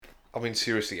I mean,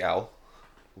 seriously, Al,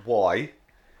 why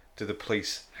do the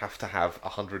police have to have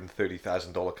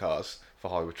 $130,000 cars for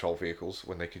highway patrol vehicles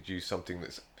when they could use something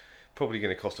that's probably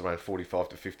going to cost around $45,000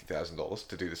 to $50,000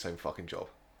 to do the same fucking job?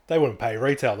 They wouldn't pay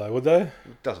retail though, would they?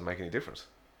 It doesn't make any difference.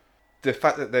 The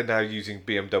fact that they're now using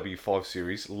BMW 5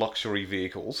 Series luxury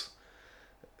vehicles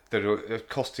that are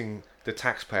costing the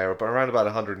taxpayer around about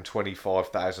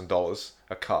 $125,000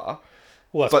 a car.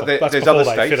 Well, But that's there's before other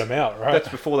they states. fit them out, right? That's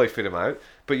before they fit them out.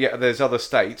 But yeah, there's other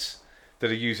states that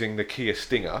are using the Kia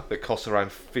Stinger that costs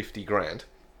around 50 grand.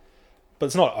 But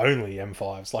it's not only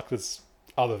M5s. Like, there's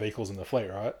other vehicles in the fleet,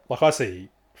 right? Like, I see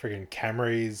friggin'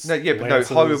 Camrys. No, yeah, but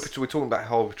Lancers. no, we're talking about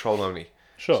highway patrol only.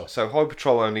 Sure. So highway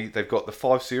patrol only, they've got the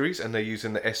 5 Series and they're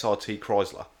using the SRT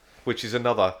Chrysler, which is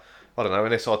another, I don't know,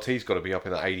 an SRT's got to be up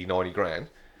in that 80, 90 grand.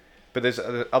 But there's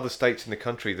other states in the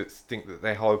country that think that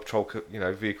their highway patrol,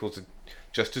 vehicles are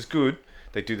just as good.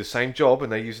 They do the same job,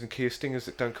 and they're using Kia Stingers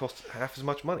that don't cost half as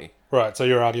much money. Right, so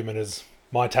your argument is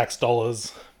my tax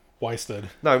dollars wasted.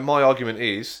 No, my argument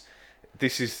is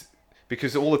this is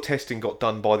because all the testing got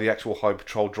done by the actual highway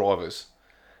patrol drivers.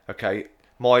 Okay,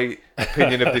 my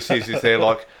opinion of this is they're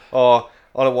like, oh,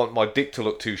 I don't want my dick to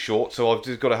look too short, so I've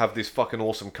just got to have this fucking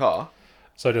awesome car.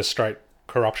 So just straight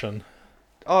corruption.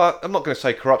 I'm not going to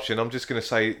say corruption. I'm just going to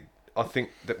say I think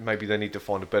that maybe they need to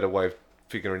find a better way of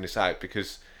figuring this out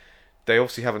because they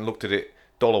obviously haven't looked at it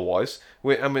dollar-wise.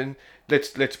 I mean,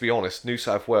 let's be honest. New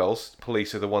South Wales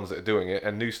police are the ones that are doing it,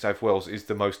 and New South Wales is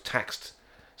the most taxed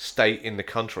state in the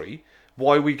country.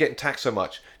 Why are we getting taxed so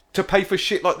much? To pay for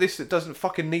shit like this that doesn't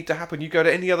fucking need to happen. You go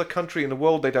to any other country in the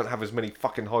world, they don't have as many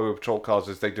fucking highway patrol cars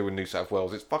as they do in New South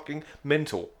Wales. It's fucking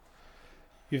mental.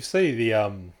 You see the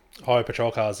highway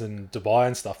patrol cars in Dubai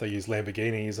and stuff. They use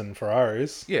Lamborghinis and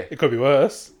Ferraris. Yeah. It could be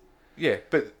worse. Yeah,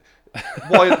 but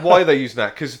why are they using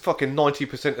that? Because fucking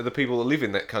 90% of the people that live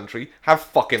in that country have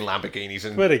fucking Lamborghinis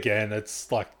and... But again, it's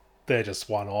like they're just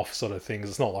one-off sort of things.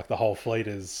 It's not like the whole fleet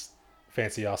is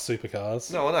fancy-ass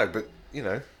supercars. No, I know, but,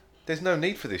 there's no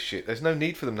need for this shit. There's no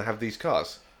need for them to have these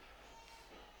cars.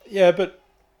 Yeah, but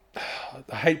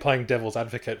I hate playing devil's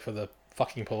advocate for the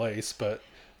fucking police, but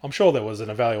I'm sure there was an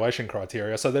evaluation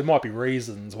criteria, so there might be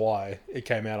reasons why it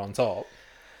came out on top.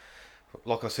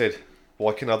 Like I said,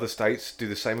 why can other states do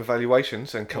the same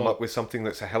evaluations and come Well, up with something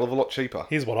that's a hell of a lot cheaper?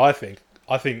 Here's what I think.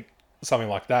 I think something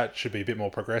like that should be a bit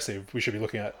more progressive. We should be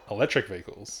looking at electric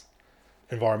vehicles.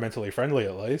 Environmentally friendly,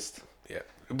 at least. Yeah.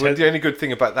 But the only good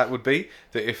thing about that would be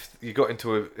that if you got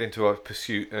into a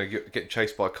pursuit and you get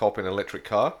chased by a cop in an electric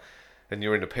car and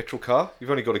you're in a petrol car, you've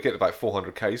only got to get about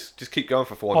 400 k's. Just keep going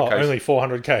for 400 Oh, k's. only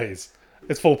 400 k's.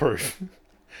 It's foolproof.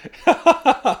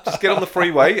 Just get on the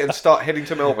freeway and start heading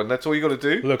to Melbourne. That's all you got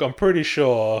to do. Look, I'm pretty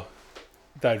sure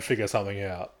they'd figure something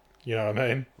out. You know what I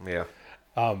mean? Yeah.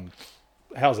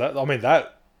 How's that? I mean,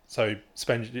 so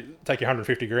take your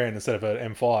 150 grand instead of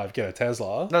an M5, get a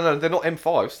Tesla. No, they're not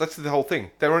M5s. That's the whole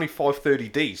thing. They're only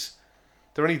 530Ds.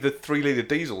 They're only the 3-litre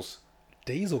diesels.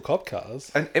 Diesel cop cars.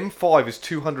 An M5 is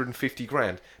 250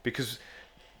 grand because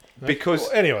Well,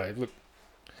 anyway, look,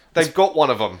 they've got one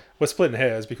of them. we're splitting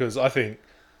hairs because I think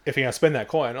if you're going to spend that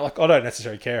coin, like I don't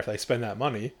necessarily care if they spend that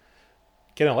money,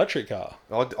 get an electric car.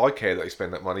 I care that they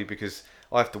spend that money because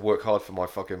I have to work hard for my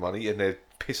fucking money and they're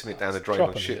pissing it down the drain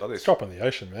on shit like It's this. dropping the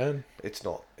ocean, man. It's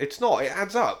not. It's not. It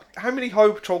adds up. How many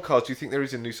highway patrol cars do you think there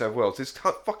is in New South Wales? There's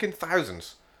fucking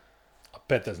thousands. I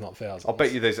bet there's not thousands. I'll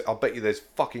bet you there's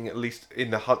fucking at least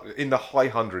in the high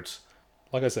hundreds.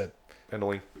 Like I said,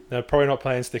 Annoying. they're probably not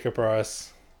paying sticker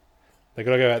price. They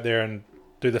got to go out there and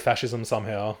do the fascism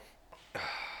somehow.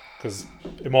 Because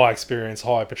in my experience,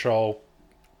 highway patrol,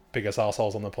 biggest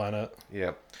assholes on the planet.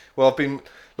 Yeah. Well, I've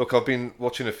been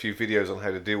watching a few videos on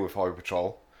how to deal with highway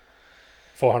patrol.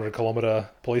 400-kilometer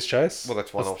police chase. Well,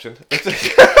 that's one option.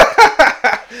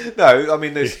 No, I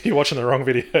mean there's. You're watching the wrong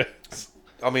videos.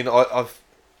 I mean, I've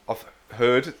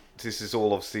heard, this is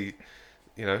all obviously,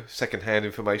 second-hand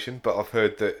information, but I've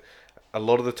heard that a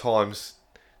lot of the times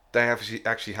they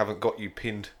actually haven't got you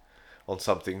pinned on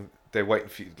something. They're waiting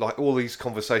for you, like all these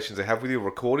conversations they have with you are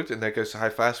recorded, and they go, so how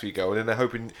fast will you go? And then they're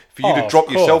hoping for you to drop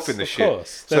yourself in the shit.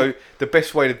 Course. So the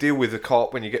best way to deal with a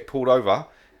cop when you get pulled over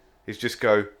is just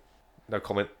go, no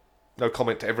comment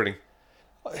to everything.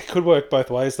 It could work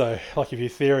both ways though. Like if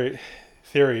your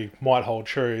theory might hold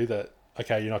true that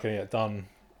okay, you're not going to get done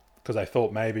because they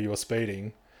thought maybe you were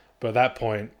speeding, but at that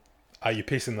point, are you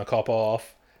pissing the cop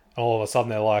off? And all of a sudden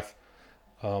they're like,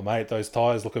 "Oh mate, those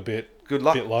tires look a bit Good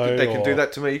luck. bit low." They can do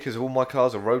that to me because all my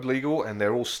cars are road legal and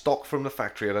they're all stock from the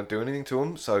factory. I don't do anything to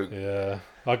them. So Yeah,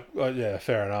 yeah,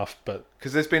 fair enough. But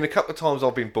because there's been a couple of times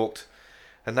I've been booked,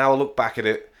 and now I look back at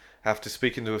it after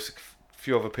speaking to a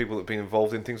few other people that have been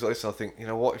involved in things like this. And I think, you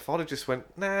know what? If I'd have just went,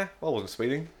 nah, I wasn't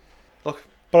speeding. Like,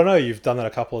 But I know you've done that a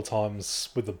couple of times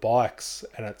with the bikes,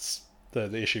 and it's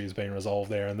the issue's been resolved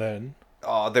there and then.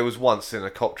 there was once, and a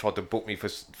cop tried to book me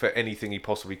for anything he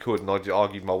possibly could, and I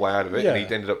argued my way out of it, and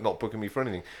he ended up not booking me for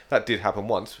anything. That did happen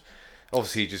once.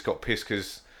 Obviously, he just got pissed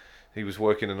because he was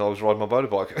working and I was riding my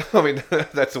motorbike. I mean,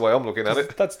 that's the way I'm looking at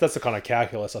it. That's the kind of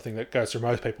calculus I think that goes through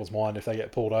most people's mind if they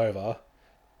get pulled over.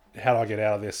 How do I get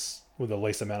out of this with the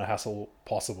least amount of hassle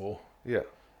possible? Yeah.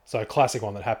 So a classic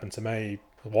one that happened to me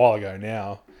a while ago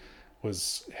now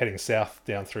was heading south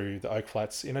down through the Oak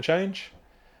Flats interchange.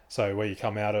 So where you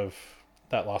come out of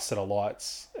that last set of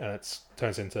lights and it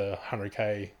turns into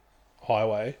 100k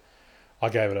highway, I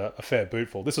gave it a fair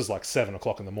bootful. This was like 7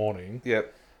 o'clock in the morning.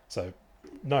 Yep. So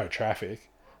no traffic.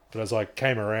 But as I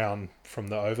came around from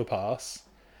the overpass,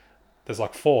 there's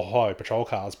like 4 highway patrol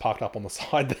cars parked up on the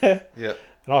side there. Yeah.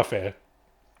 And I fair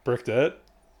bricked it,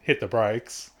 hit the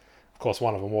brakes. Of course,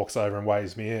 one of them walks over and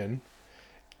waves me in.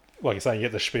 Like you're saying, you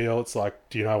get the spiel. It's like,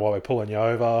 do you know why we're pulling you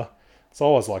over? So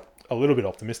I was like a little bit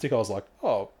optimistic. I was like,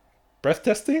 oh, breath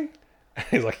testing? And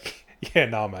he's like, yeah,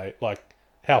 no, mate. Like,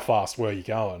 how fast were you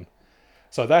going?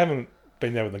 So they haven't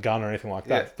been there with a gun or anything like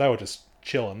that. Yeah. They were just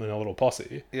chilling in a little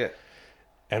posse. Yeah.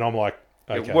 And I'm like,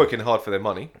 okay. Yeah, working hard for their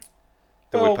money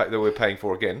that, that we're paying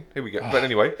for again. Here we go. But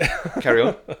anyway, carry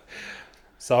on.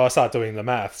 So I start doing the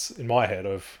maths in my head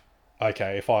of,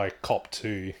 okay, if I cop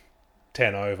to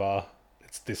 10 over,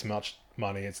 it's this much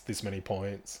money, it's this many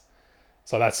points.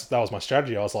 So that was my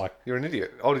strategy. I was like... You're an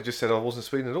idiot. I would have just said I wasn't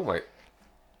speeding at all, mate.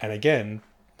 And again,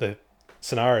 the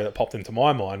scenario that popped into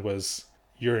my mind was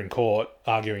you're in court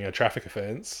arguing a traffic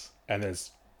offence and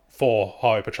there's 4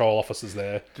 highway patrol officers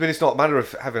there. I mean, it's not a matter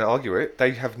of having to argue it.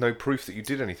 They have no proof that you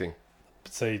did anything.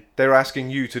 See, they're asking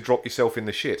you to drop yourself in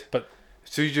the shit. But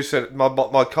so you just said,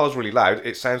 my car's really loud.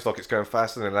 It sounds like it's going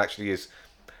faster than it actually is.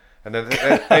 And then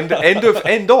end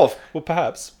of. Well,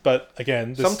 perhaps, but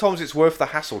again, sometimes it's worth the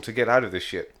hassle to get out of this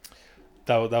shit.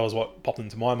 That was what popped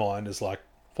into my mind is like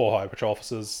 4 highway patrol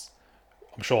officers.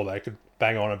 I'm sure they could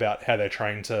bang on about how they're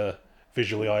trained to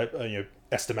visually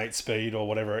estimate speed or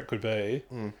whatever it could be.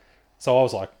 Mm. So I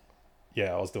was like,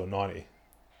 yeah, I was doing 90.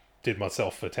 Did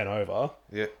myself for 10 over.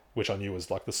 Yeah. Which I knew was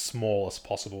like the smallest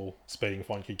possible speeding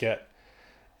fine you could get.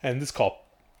 And this cop,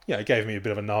 gave me a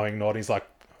bit of a knowing nod. He's like,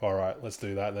 all right, let's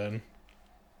do that then.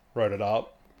 Wrote it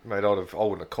up. Mate, I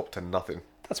wouldn't have copped to nothing.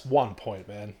 That's 1 point,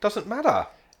 man. Doesn't matter.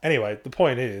 Anyway, the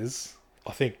point is,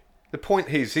 I think... The point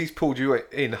is, he's pulled you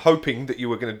in hoping that you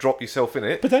were going to drop yourself in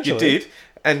it. Potentially. You did.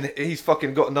 And he's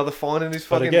fucking got another fine in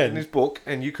his in his book.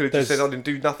 And you could have just said, I didn't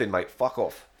do nothing, mate. Fuck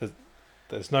off.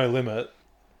 There's no limit,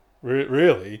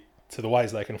 really, to the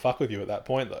ways they can fuck with you at that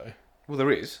point, though. Well, there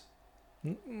is.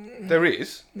 There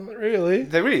is. Not really.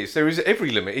 There is. There is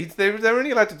every limit. They're only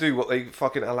allowed to do what they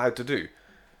fucking allowed to do.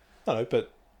 No,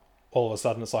 but all of a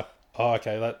sudden it's like, oh,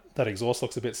 okay, that exhaust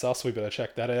looks a bit sus. We better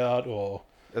check that out. Or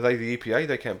are they the EPA?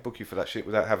 They can't book you for that shit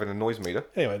without having a noise meter.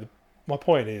 Anyway, my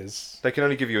point is, they can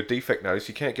only give you a defect notice.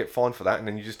 You can't get fined for that, and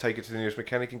then you just take it to the nearest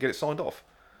mechanic and get it signed off.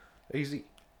 Easy.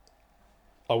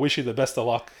 I wish you the best of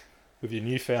luck with your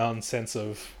newfound sense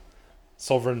of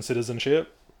sovereign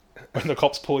citizenship when the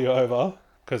cops pull you over,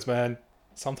 because, man,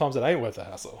 sometimes it ain't worth the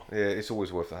hassle. Yeah, it's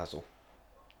always worth the hassle.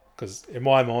 Because in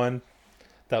my mind,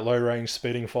 that low-range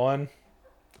speeding fine,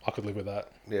 I could live with that.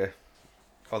 Yeah,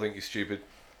 I think you're stupid.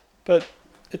 But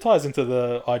it ties into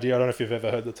the idea, I don't know if you've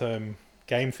ever heard the term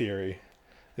game theory.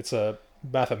 It's a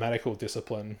mathematical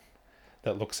discipline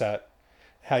that looks at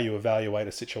how you evaluate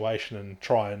a situation and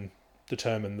try and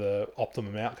determine the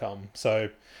optimum outcome. So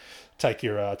take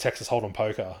your Texas Hold'em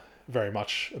poker, very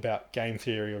much about game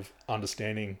theory of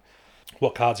understanding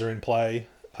what cards are in play,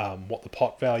 what the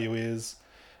pot value is,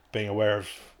 being aware of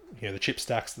the chip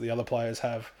stacks that the other players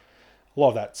have. A lot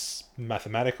of that's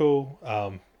mathematical.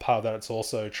 Part of that it's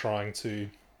also trying to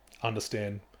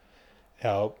understand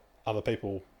how other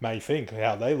people may think,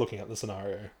 how they're looking at the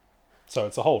scenario. So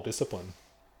it's a whole discipline.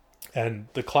 And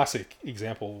the classic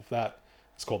example of that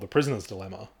is called the prisoner's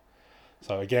dilemma.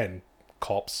 So again,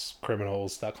 cops,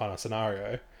 criminals, that kind of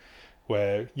scenario,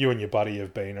 where you and your buddy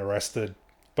have been arrested.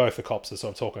 Both the cops are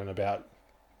sort of talking about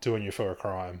doing you for a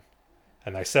crime.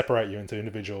 And they separate you into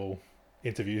individual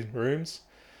interview rooms.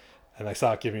 And they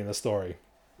start giving you the story.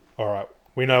 All right,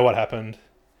 we know what happened.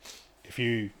 If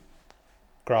you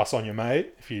grass on your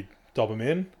mate, if you dob him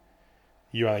in,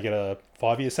 you only get a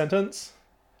 5-year sentence.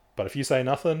 But if you say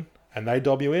nothing and they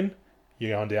dob you in,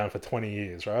 you're going down for 20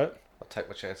 years, right? I'll take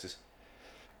my chances.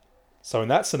 So in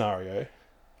that scenario,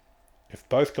 if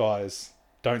both guys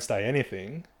don't say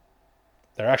anything,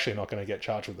 they're actually not going to get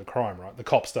charged with the crime, right? The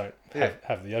cops don't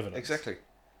have the evidence. Exactly.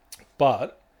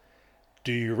 But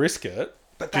do you risk it?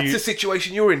 But that's the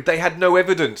situation you're in. They had no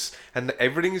evidence, and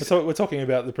everything is. So we're talking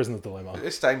about the prisoner's dilemma.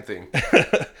 The same thing.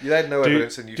 You had no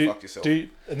evidence, and you fucked yourself. In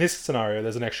this scenario,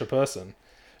 there's an extra person.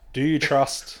 Do you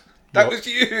trust? That was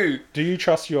you. Do you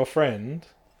trust your friend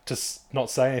to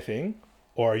not say anything,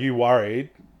 or are you worried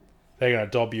they're going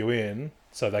to dob you in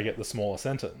so they get the smaller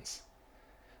sentence?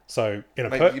 So in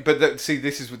a see,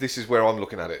 this is where I'm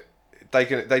looking at it.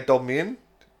 They dob me in.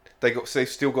 They've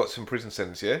still got some prison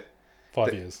sentence, yeah.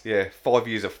 5 years. Yeah, 5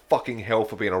 years of fucking hell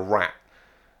for being a rat.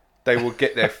 They will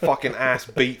get their fucking ass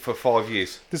beat for 5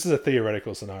 years. This is a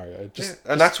theoretical scenario.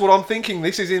 And that's what I'm thinking.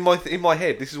 This is in my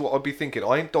head. This is what I'd be thinking.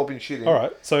 I ain't dobbing shit in. All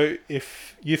right. So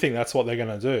if you think that's what they're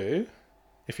going to do,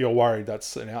 if you're worried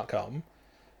that's an outcome,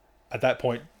 at that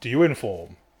point, do you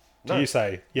inform? Do you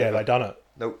say, yeah, they done it?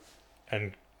 Nope.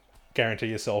 And guarantee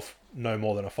yourself no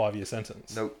more than a 5-year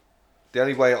sentence? Nope. The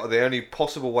only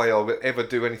possible way I would ever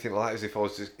do anything like that is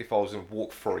if I was in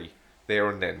walk free there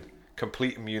and then,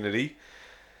 complete immunity.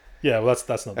 Yeah, well,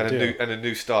 that's not the deal. And a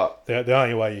new start. The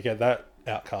only way you get that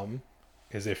outcome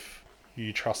is if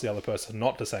you trust the other person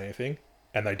not to say anything,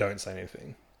 and they don't say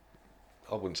anything.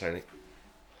 I wouldn't say anything.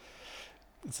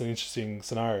 It's an interesting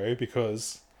scenario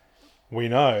because we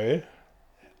know,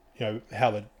 how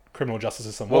the criminal justice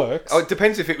system works. It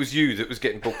depends if it was you that was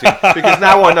getting booked in, because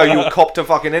now I know you'll cop to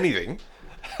fucking anything.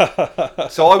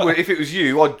 So I would, if it was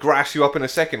you, I'd grass you up in a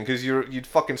second because you'd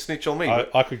fucking snitch on me.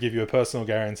 I could give you a personal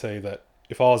guarantee that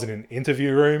if I was in an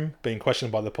interview room being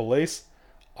questioned by the police,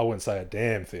 I wouldn't say a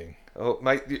damn thing. Oh,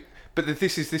 mate, but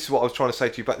this is what I was trying to say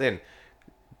to you back then.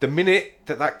 The minute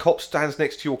that cop stands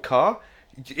next to your car,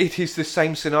 it is the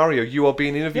same scenario. You are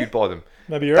being interviewed by them.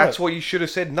 Maybe you're That's right. why you should have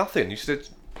said nothing. You said,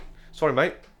 "Sorry,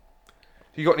 mate.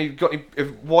 You got any?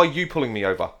 Why are you pulling me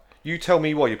over? You tell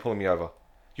me why you're pulling me over.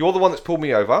 You're the one that's pulled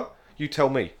me over. You tell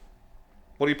me.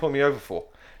 What are you pulling me over for?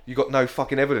 You got no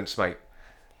fucking evidence, mate.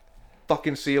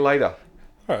 Fucking see you later."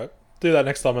 Alright. Do that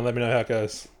next time and let me know how it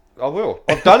goes. I will.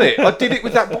 I've done it. I did it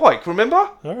with that bike, remember?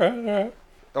 Alright.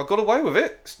 I got away with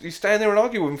it. You stand there and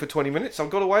argue with him for 20 minutes, I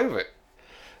got away with it.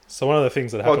 So one of the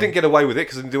things that happened... Well, I didn't get away with it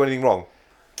because I didn't do anything wrong.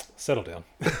 Settle down.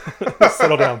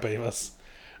 Settle down, Beavis.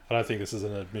 I don't think this is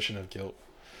an admission of guilt.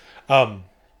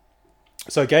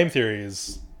 So game theory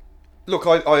is... Look,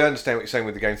 I understand what you're saying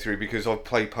with the game theory because I've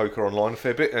played poker online a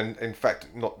fair bit, and in fact,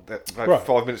 not that, about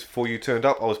 5 minutes before you turned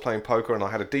up, I was playing poker and I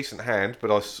had a decent hand,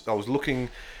 but I was looking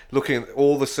at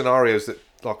all the scenarios that,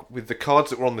 like, with the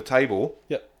cards that were on the table.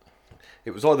 Yep.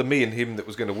 It was either me and him that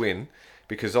was going to win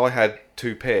because I had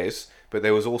 2 pairs, but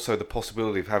there was also the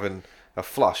possibility of having a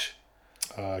flush.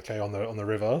 Okay, on the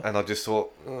river. And I just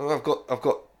thought, I've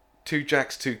got 2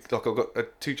 jacks, 2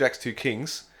 jacks, 2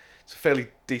 kings. It's a fairly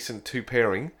decent 2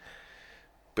 pairing.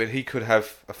 But he could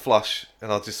have a flush, and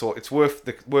I just thought it's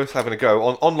worth having a go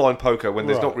on online poker when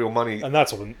there's not real money. And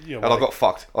that's what and I got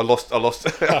fucked. I lost I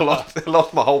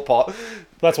lost my whole pot.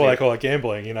 That's why they call it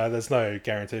gambling. There's no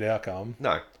guaranteed outcome.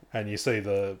 No. And you see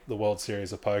the World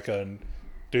Series of Poker, and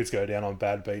dudes go down on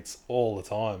bad beats all the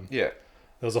time. Yeah.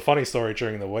 There was a funny story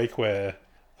during the week where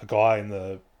a guy in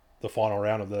the final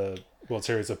round of the World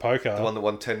Series of Poker, the one that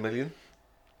won 10 million.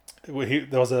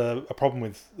 There was a problem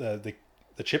with the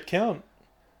chip count.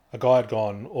 A guy had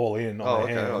gone all in on the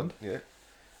hand, yeah.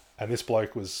 And this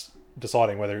bloke was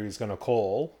deciding whether he was going to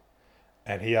call,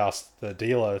 and he asked the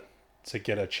dealer to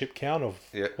get a chip count of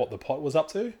what the pot was up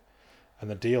to, and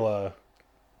the dealer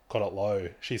got it low.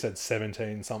 She said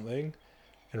 17 something.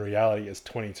 In reality, it's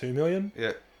 22 million.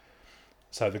 Yeah.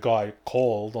 So the guy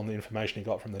called on the information he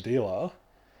got from the dealer,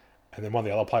 and then one of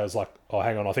the other players was like, "Oh,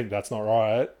 hang on, I think that's not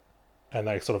right," and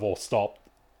they sort of all stopped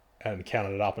and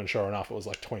counted it up, and sure enough, it was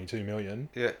like 22 million.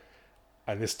 Yeah.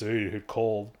 And this dude who'd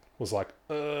called was like,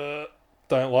 don't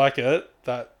like it.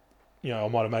 That, I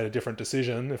might have made a different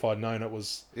decision if I'd known it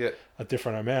was a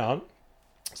different amount.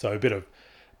 So a bit of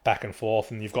back and forth,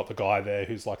 and you've got the guy there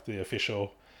who's like the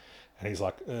official, and he's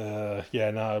like,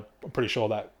 I'm pretty sure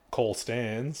that call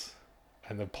stands.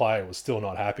 And the player was still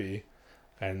not happy,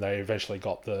 and they eventually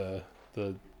got the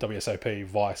WSOP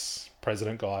vice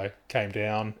president guy came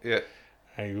down. Yeah.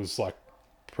 And he was like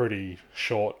pretty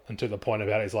short and to the point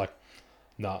about it. He's like,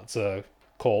 "No, it's a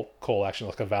call action,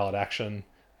 like a valid action.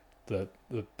 The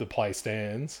play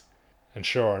stands." And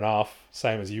sure enough,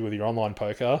 same as you with your online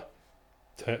poker,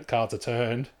 cards are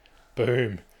turned.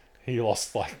 Boom, he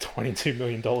lost like $22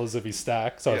 million of his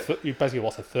stack. So he basically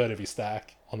lost a third of his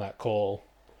stack on that call,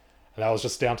 and that was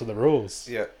just down to the rules.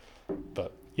 Yeah.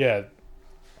 But yeah,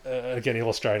 again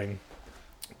illustrating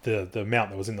the amount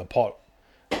that was in the pot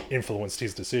influenced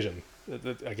his decision.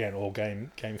 again, all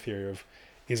game theory of,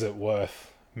 is it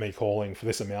worth me calling for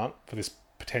this amount for this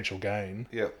potential gain?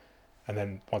 Yeah. And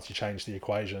then once you change the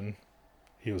equation,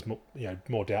 he was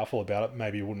more doubtful about it.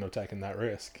 Maybe he wouldn't have taken that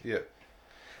risk. Yeah.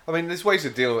 I mean, there's ways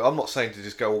of dealing with it. I'm not saying to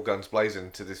just go all guns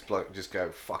blazing to this bloke and just go,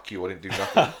 fuck you, I didn't do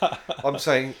nothing. I'm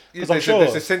saying there's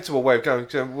a sensible way of going,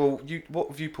 well, what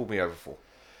have you pulled me over for?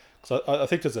 So I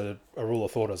think there's a rule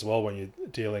of thought as well when you're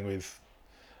dealing with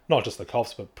not just the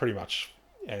cops, but pretty much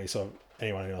anyone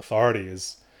in authority,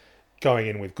 is going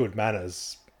in with good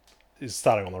manners is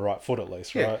starting on the right foot at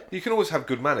least, right? Yeah, you can always have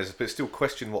good manners, but still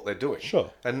question what they're doing.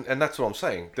 Sure. And that's what I'm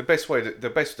saying. The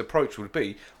best approach would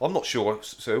be, I'm not sure,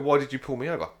 sir, why did you pull me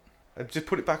over? And just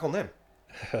put it back on them.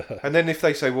 And then if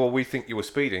they say, well, we think you were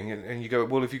speeding, and you go,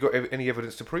 well, have you got any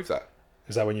evidence to prove that?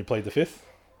 Is that when you plead the fifth?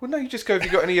 Well, no, you just go, have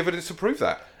you got any evidence to prove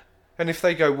that? And if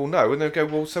they go, well, no, and they'll go,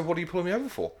 well, so what are you pulling me over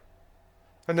for?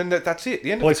 And then that's it,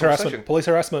 the end of the conversation. Police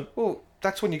harassment. Well,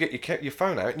 that's when you get your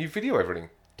phone out and you video everything.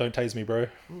 Don't tase me, bro.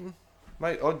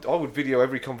 Mate, I would video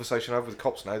every conversation I have with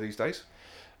cops now these days.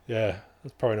 Yeah,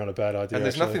 that's probably not a bad idea. And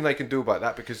there's nothing they can do about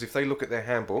that, because if they look at their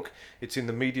handbook, it's in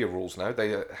the media rules now.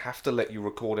 They have to let you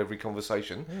record every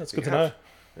conversation. Yeah, that's good to know.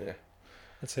 Yeah.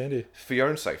 That's handy. For your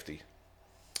own safety.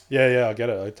 Yeah, I get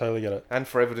it. I totally get it. And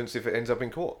for evidence if it ends up in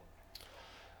court.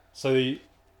 So the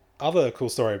other cool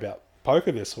story about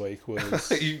poker this week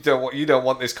was you don't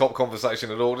want this cop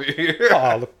conversation at all, do you?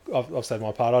 oh, look, I've said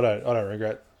my part. I don't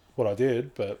regret what I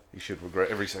did, but you should regret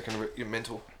every second of it. You're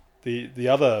mental. The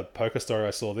other poker story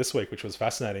I saw this week, which was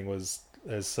fascinating, was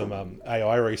there's some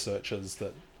AI researchers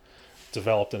that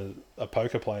developed a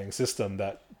poker playing system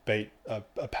that beat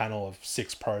a panel of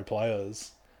 6 pro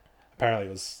players. Apparently,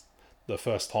 it was the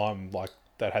first time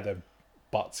that had their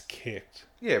butts kicked.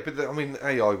 Yeah, but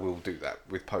AI will do that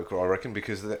with poker, I reckon,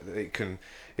 because it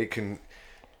can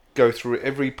go through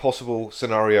every possible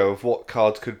scenario of what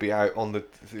cards could be out on the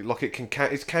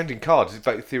it's counting cards.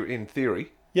 In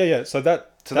theory. Yeah. So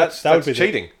that's would be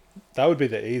cheating. That would be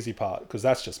the easy part, because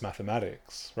that's just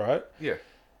mathematics, right? Yeah.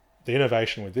 The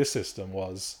innovation with this system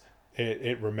was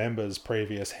it remembers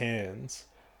previous hands,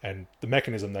 and the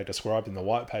mechanism they described in the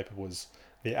white paper was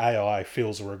the AI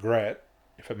feels regret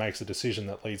if it makes a decision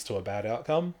that leads to a bad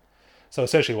outcome. So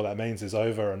essentially what that means is,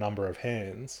 over a number of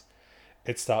hands,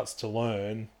 it starts to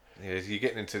learn. Yeah, you're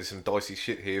getting into some dicey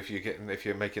shit here if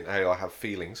you're making AI have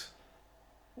feelings.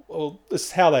 Well, this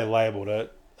is how they labelled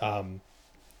it.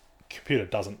 Computer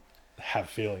doesn't have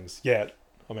feelings yet.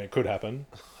 I mean, it could happen.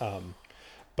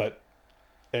 But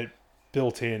it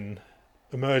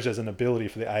emerged as an ability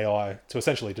for the AI to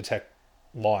essentially detect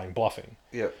lying, bluffing.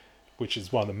 Yeah. Which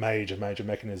is one of the major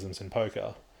mechanisms in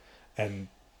poker. And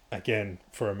again,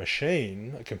 for a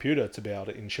machine, a computer, to be able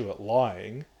to intuit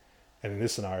lying, and in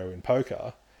this scenario in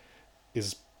poker,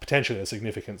 is potentially a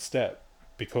significant step,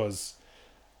 because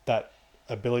that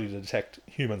ability to detect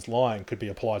humans lying could be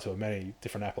applied to many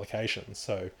different applications.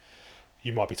 So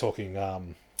you might be talking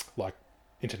like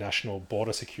international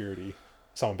border security,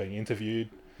 someone being interviewed.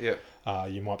 Yeah.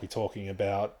 You might be talking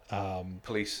about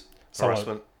police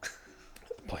harassment.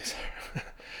 Police.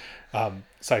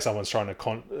 Say someone's trying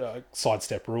to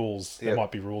sidestep rules. There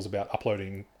might be rules about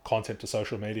uploading content to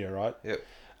social media, right? Yep.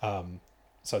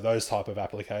 So those type of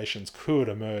applications could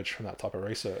emerge from that type of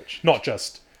research. Not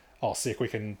just, sick, we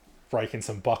can break in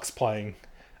some bucks playing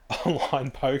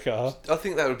online poker. I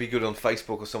think that would be good on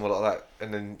Facebook or somewhere like that,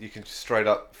 and then you can just straight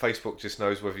up, Facebook just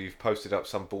knows whether you've posted up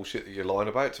some bullshit that you're lying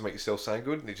about to make yourself sound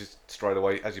good, and it just straight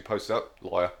away, as you post it up,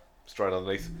 liar, straight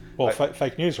underneath. Well,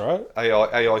 fake news, right?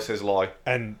 AI says lie.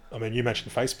 And I mean, you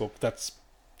mentioned Facebook. That's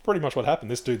pretty much what happened.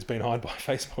 This dude's been hired by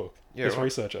Facebook. Yeah, this right.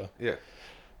 researcher. Yeah.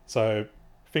 So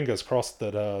fingers crossed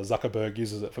that Zuckerberg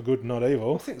uses it for good, not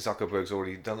evil. I think Zuckerberg's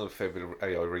already done a fair bit of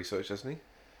AI research, hasn't he?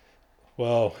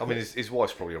 Well, I mean, his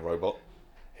wife's probably a robot.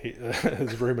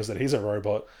 There's rumours that he's a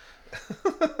robot.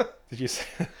 Did you say?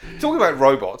 Talking about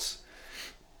robots,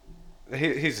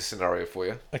 here's a scenario for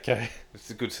you. Okay. It's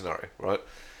a good scenario, right?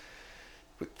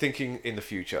 But thinking in the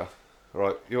future,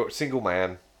 right? You're a single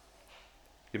man.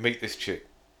 You meet this chick.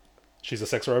 She's a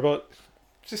sex robot?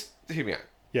 Just hear me out.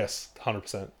 Yes,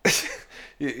 100%.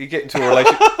 You get into a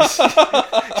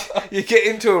relationship. You get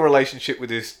into a relationship with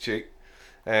this chick,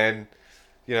 and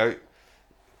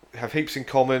have heaps in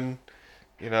common.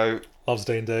 Loves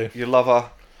D&D. You love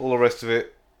her, all the rest of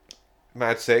it.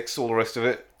 Mad sex, all the rest of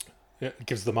it. Yeah,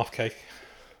 gives the muff cake.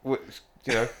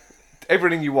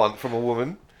 Everything you want from a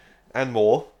woman, and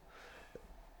more.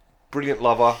 Brilliant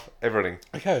lover, everything.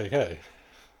 Okay.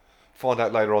 Find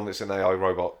out later on it's an AI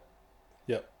robot.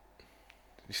 Yep.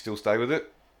 You still stay with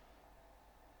it?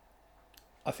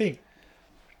 I think,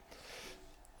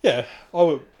 yeah, I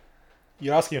would.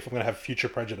 You're asking if I'm going to have future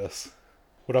prejudice.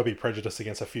 Would I be prejudiced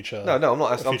against a future? No, I'm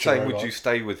not. I'm future saying, robot? would you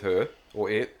stay with her or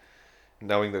it,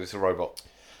 knowing that it's a robot?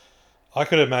 I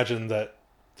could imagine that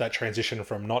transition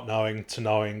from not knowing to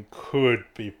knowing could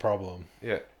be a problem.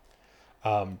 Yeah.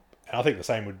 And I think the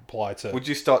same would apply to. Would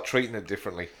you start treating it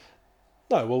differently?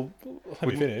 No, well, let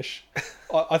me finish.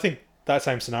 I think that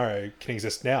same scenario can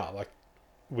exist now. Like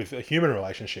with a human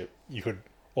relationship, you could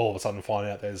all of a sudden find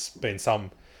out there's been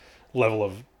some level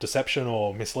of deception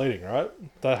or misleading, right?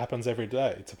 That happens every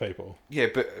day to people. Yeah,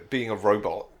 but being a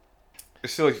robot,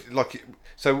 it's still like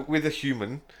so. With a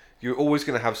human, you're always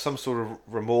going to have some sort of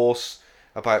remorse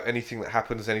about anything that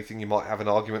happens, anything you might have an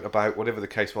argument about, whatever the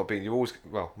case might be. And you always,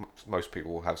 well, most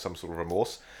people will have some sort of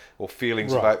remorse or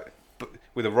feelings Right. about. But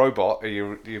with a robot,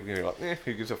 you're like,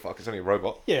 who gives a fuck? It's only a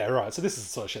robot. Yeah, right. So this is the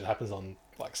sort of shit that happens on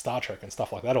like Star Trek and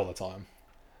stuff like that all the time.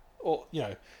 Or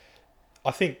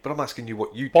I think But I'm asking you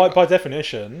what you do. by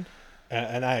definition,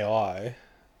 an AI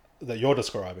that you're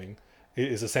describing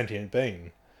is a sentient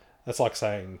being. That's like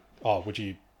saying, "Oh, would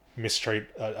you mistreat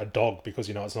a dog because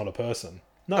you know it's not a person?"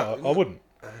 No, I wouldn't.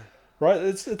 Right?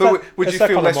 But would it's you that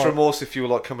feel kind of less remorse if you were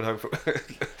like coming home from...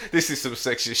 This is some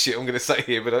sexist shit I'm going to say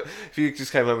here, but if you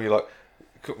just came home and you're like,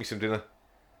 cook me some dinner.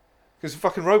 It's a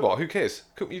fucking robot, who cares?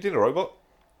 Cook me your dinner, robot.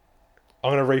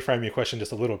 I'm going to reframe your question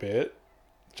just a little bit,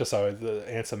 just so the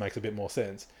answer makes a bit more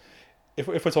sense. If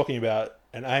we're talking about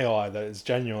an AI that is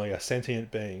genuinely a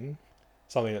sentient being,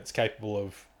 something that's capable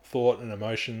of thought and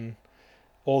emotion,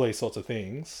 all these sorts of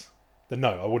things, then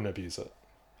no, I wouldn't abuse it.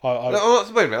 No,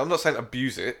 wait a minute, I'm not saying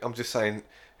abuse it, I'm just saying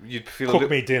you'd feel a Cook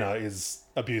little... me dinner is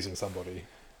abusing somebody.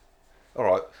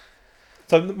 Alright.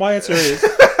 So my answer is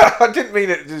I didn't mean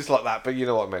it just like that, but you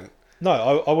know what I meant.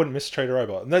 no. I wouldn't mistreat a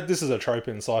robot. And this is a trope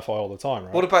in sci-fi all the time,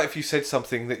 right? What about if you said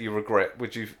something that you regret?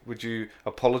 Would you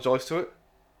apologise to it?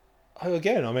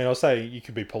 Again, I mean, I'll say you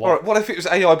could be polite. Alright, what if it was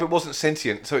AI but wasn't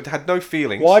sentient, so it had no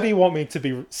feelings? Why do you want me to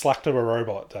be slack to a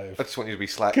robot, Dave? I just want you to be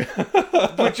slack.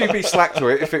 Would you be slack to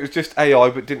it if it was just AI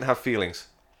but didn't have feelings?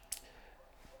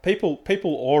 People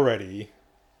already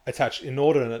attach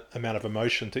inordinate amount of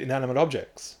emotion to inanimate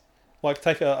objects. Like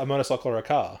take a motorcycle or a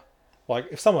car. Like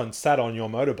if someone sat on your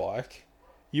motorbike,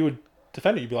 you would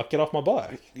defend it. You'd be like, "Get off my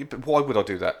bike." Yeah, but why would I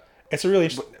do that? It's a really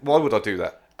Why would I do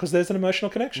that? because there's an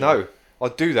emotional connection. No, I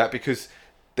do that because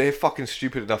they're fucking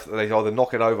stupid enough that they either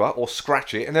knock it over or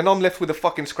scratch it, and then I'm left with a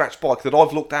fucking scratch bike that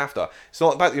I've looked after. It's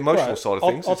not about the emotional Right. side of I'll-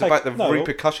 things. I'll It's take- about the no.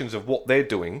 repercussions of what they're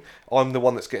doing. I'm the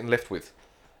one that's getting left with.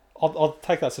 I'll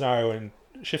take that scenario and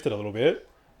shift it a little bit.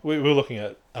 We were looking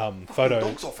at photos.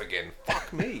 Dog's off again.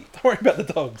 Fuck me. Don't worry about the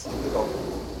dogs.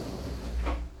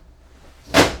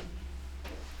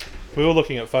 We were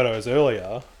looking at photos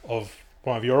earlier of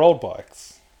one of your old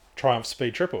bikes, Triumph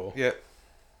Speed Triple. Yeah.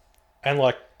 And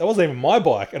like, that wasn't even my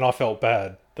bike, and I felt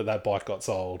bad that bike got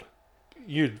sold.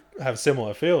 You'd have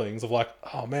similar feelings of like,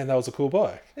 oh man, that was a cool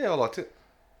bike. Yeah, I liked it.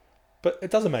 But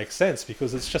it doesn't make sense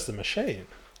because it's just a machine.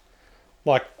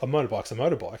 Like, a motorbike's a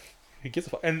motorbike. Who gives a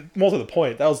fuck? And more to the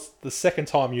point, that was the second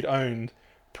time you'd owned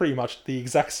pretty much the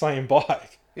exact same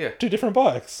bike. Yeah. Two different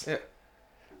bikes. Yeah.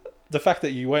 The fact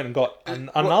that you went and got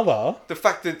another... The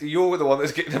fact that you're the one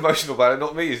that's getting emotional about it,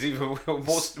 not me, is even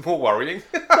more worrying.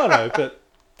 No, but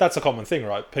that's a common thing,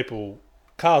 right? People,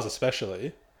 cars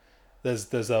especially,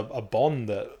 there's a bond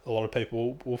that a lot of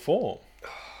people will form.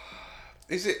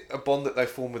 Is it a bond that they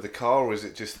form with the car, or is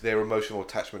it just their emotional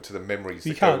attachment to the memories?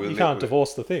 You that go can't with you it- can't with it?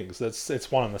 divorce the things.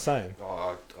 It's one and the same.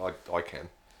 Oh, I can.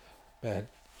 Man,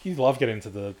 you love getting into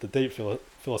the deep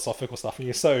philosophical stuff, and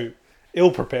you're so ill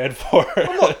prepared for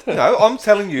it. No, I'm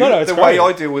telling you No, it's the way great.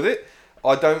 I deal with it.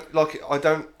 I don't like it.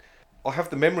 I have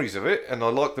the memories of it, and I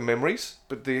like the memories,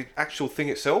 but the actual thing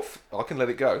itself, I can let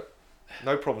it go.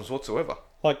 No problems whatsoever.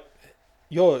 Like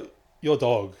your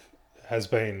dog has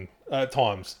been at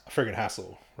times a friggin'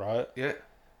 hassle, right? Yeah.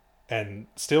 And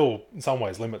still, in some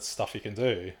ways, limits stuff you can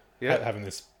do. Yeah. Having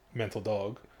this mental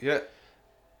dog, Yeah.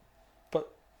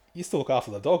 but you still look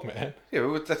after the dog, man. Yeah,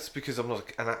 but that's because I'm not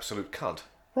an absolute cunt.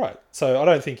 Right. So I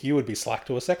don't think you would be slack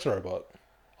to a sex robot.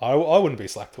 I wouldn't be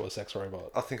slack to a sex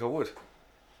robot. I think I would.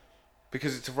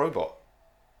 Because it's a robot.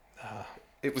 Ah.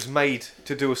 It was made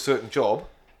to do a certain job.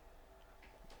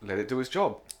 Let it do its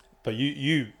job. But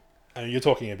you're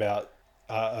talking about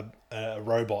a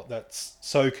robot that's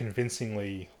so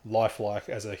convincingly lifelike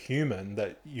as a human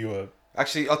that you are...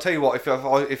 Actually, I'll tell you what,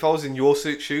 if I was in your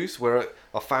shoes, where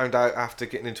I found out after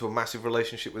getting into a massive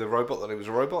relationship with a robot that it was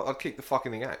a robot, I'd kick the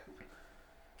fucking thing out.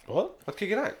 What? I'd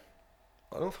kick it out.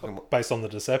 I don't fucking... Based on the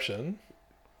deception.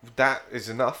 That is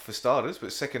enough for starters,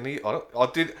 but secondly, I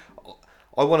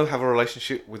want to have a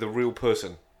relationship with a real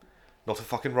person, not a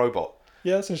fucking robot.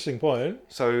 Yeah, that's an interesting point.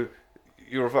 So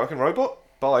you're a fucking robot.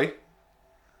 Bye.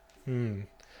 The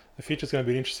future's going to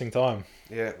be an interesting time.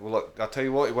 Yeah, well, I'll tell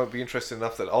you what, it won't be interesting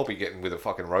enough that I'll be getting with a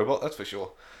fucking robot, that's for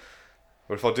sure.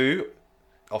 But if I do,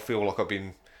 I'll feel like I've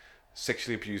been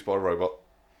sexually abused by a robot.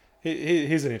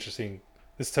 Here's an interesting...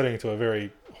 This is turning into a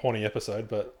very horny episode,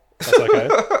 but that's okay.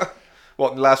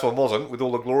 What, the last one wasn't, with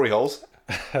all the glory holes?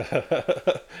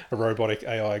 A robotic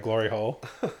AI glory hole.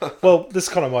 Well, this is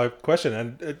kind of my question,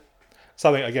 and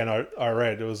something, again, I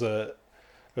read, it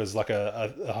was like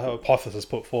a hypothesis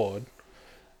put forward.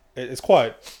 It's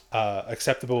quite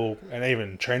acceptable and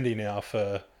even trendy now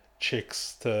for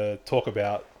chicks to talk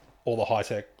about all the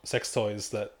high-tech sex toys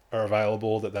that are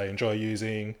available that they enjoy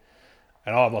using.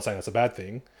 And I'm not saying that's a bad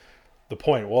thing. The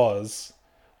point was,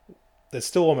 there's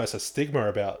still almost a stigma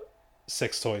about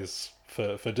sex toys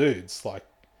for dudes. Like,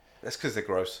 That's because they're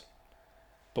gross.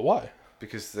 but why?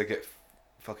 Because they get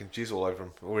fucking jizz all over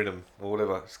them, or in them, or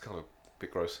whatever. It's kind of a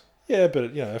bit gross. Yeah,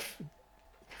 but if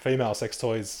female sex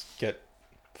toys get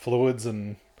fluids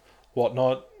and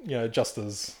whatnot, just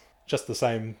the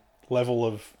same level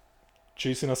of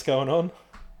juiciness going on.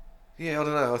 Yeah, I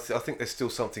don't know. I think there's still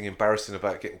something embarrassing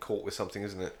about getting caught with something,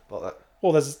 isn't it? Like that.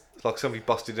 Well, there's It's like somebody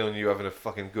busted in on you having a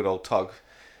fucking good old tug.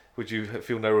 Would you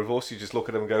feel no remorse? You just look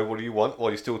at them and go, what do you want? While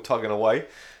you're still tugging away.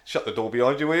 Shut the door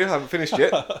behind you, will you? I haven't finished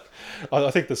yet. I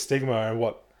think the stigma and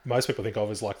what most people think of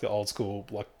is like the old school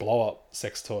like blow up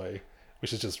sex toy,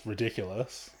 which is just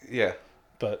ridiculous. Yeah.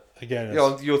 But again,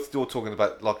 Yeah, you're talking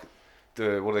about like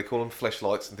the, what do they call them?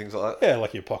 Fleshlights and things like that. yeah,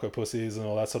 like your pocket pussies and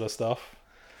all that sort of stuff.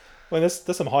 I mean,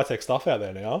 there's some high tech stuff out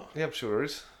there now, Yeah, I'm sure there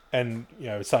is. and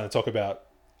it's starting to talk about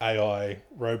AI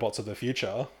robots of the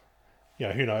future.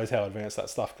 Who knows how advanced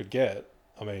that stuff could get.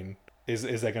 I mean, is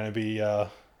there going to be a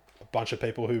bunch of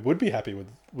people who would be happy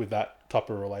with that type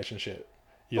of relationship?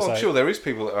 I'm sure there is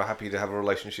people that are happy to have a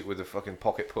relationship with a fucking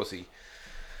pocket pussy.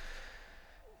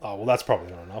 Oh, well, that's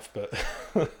probably not enough, but...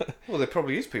 Well, there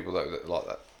probably is people though that like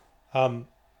that.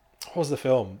 What was the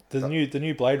film? The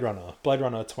new Blade Runner. Blade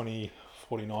Runner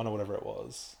 2049 or whatever it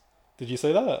was. Did you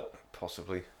see that?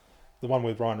 Possibly. The one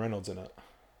with Ryan Reynolds in it.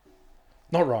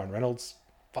 Not Ryan Reynolds.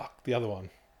 Fuck, the other one.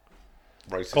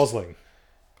 Racist. Gosling.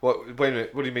 What? Wait a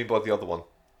minute. What do you mean by the other one?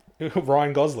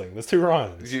 Ryan Gosling. There's two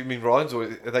Ryans. Do you mean Ryan's, or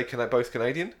are they both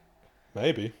Canadian?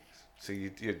 Maybe. So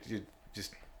you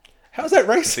just How's that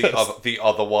racist? the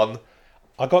other one.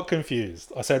 I got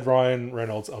confused. I said Ryan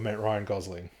Reynolds. I meant Ryan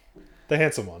Gosling. The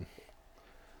handsome one.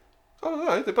 I don't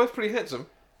know. They're both pretty handsome.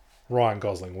 Ryan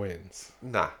Gosling wins.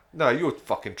 Nah, no, you're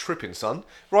fucking tripping, son.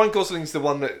 Ryan Gosling's the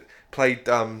one that played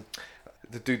the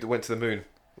dude that went to the moon.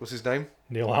 What's his name?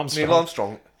 Neil Armstrong. Neil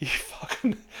Armstrong. You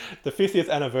fucking... The 50th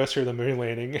anniversary of the moon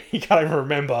landing. You can't even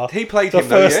remember. He played the him,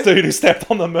 though, first dude who stepped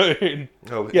on the moon.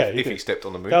 Oh, Yeah, if he stepped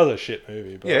on the moon. That was a shit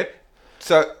movie. But Yeah.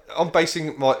 So I'm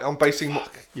basing my.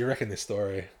 you reckon this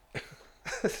story?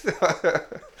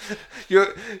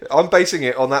 I'm basing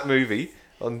it on that movie,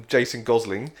 on Jason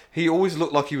Gosling. He always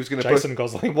looked like he was going to Jason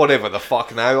Gosling. Whatever the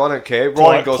fuck now, I don't care.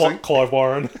 Ryan Gosling. Clive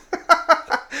Warren.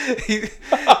 he,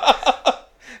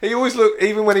 he always looked,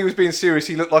 even when he was being serious,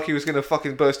 he looked like he was going to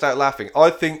fucking burst out laughing. I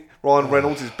think Ryan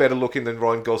Reynolds is better looking than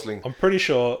Ryan Gosling. I'm pretty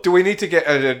sure. Do we need to get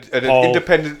an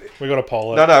independent... We got to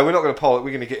poll it. No, we're not going to poll it.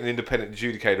 We're going to get an independent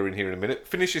adjudicator in here in a minute.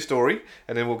 Finish your story,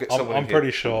 and then we'll get someone I'm in here.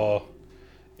 pretty sure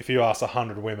if you asked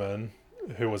 100 women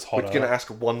who was hotter... We're going to ask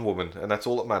one woman, and that's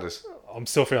all that matters. I'm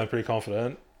still feeling pretty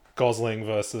confident. Gosling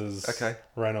versus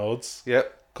Reynolds.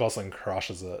 Yep. Gosling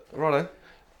crushes it. Righto.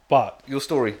 But Your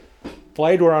story.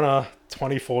 Blade Runner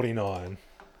 2049,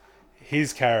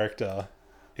 his character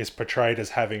is portrayed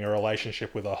as having a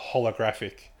relationship with a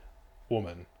holographic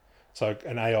woman. So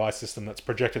an AI system that's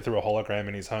projected through a hologram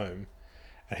in his home.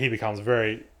 And he becomes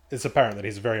it's apparent that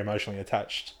he's very emotionally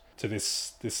attached to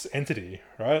this entity,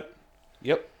 right?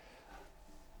 Yep.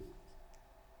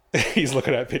 He's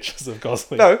looking at pictures of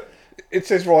Gosling. No, it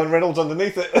says Ryan Reynolds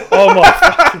underneath it. Oh my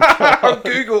fucking God. On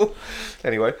Google.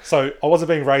 Anyway. So I wasn't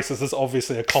being racist. It's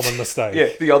obviously a common mistake. Yeah,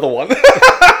 the other one.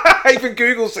 Even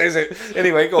Google says it.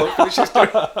 Anyway, go on. Finish your story.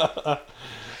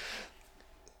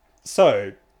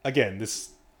 So, again,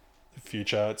 this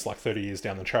future, it's like 30 years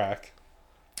down the track.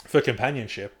 For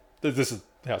companionship, this is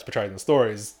how it's portrayed in the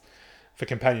stories. For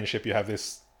companionship, you have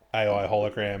this AI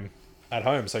hologram at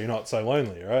home, so you're not so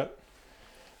lonely, right?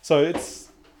 So I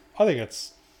think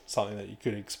it's something that you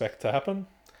could expect to happen.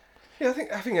 Yeah, I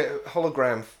think having a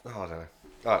hologram... Oh, I don't know.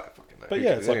 I don't fucking know. But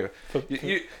yeah, it's anyway,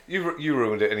 like... you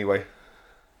ruined it anyway.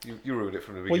 You ruined it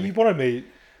from the beginning. Well,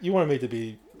 you wanted me to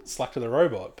be Slack to the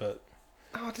robot, but...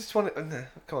 Oh, I just wanted... No,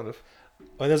 kind of.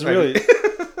 I mean, there's Maybe. really...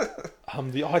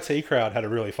 the IT crowd had a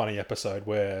really funny episode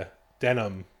where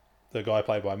Denham, the guy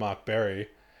played by Mark Berry,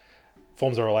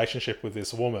 forms a relationship with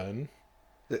this woman.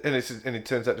 And it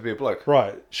turns out to be a bloke.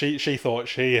 Right. She thought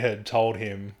she had told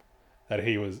him that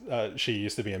he was she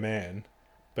used to be a man,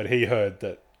 but he heard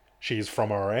that she's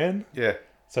from Iran, Yeah.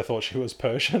 so thought she was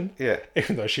Persian. Yeah.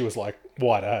 Even though she was like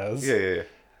white as. Yeah.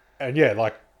 And yeah,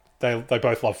 like they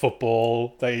both love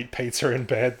football. They eat pizza in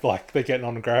bed. Like they're getting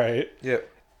on great. Yeah.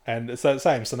 And it's that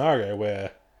same scenario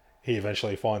where he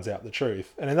eventually finds out the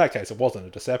truth. And in that case, it wasn't a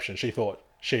deception. She thought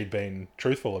she'd been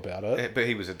truthful about it, But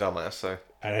he was a dumbass, so.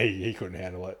 and he couldn't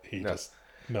handle it. He just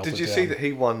melted Did you down. see that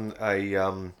he won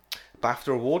a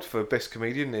BAFTA award for Best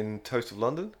Comedian in Toast of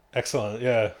London? Excellent,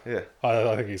 yeah. Yeah.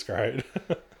 I think he's great.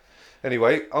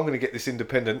 Anyway, I'm going to get this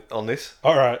independent on this.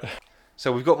 All right.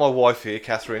 So we've got my wife here,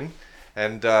 Catherine,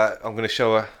 and I'm going to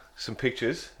show her some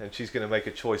pictures, and she's going to make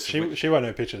a choice. She won't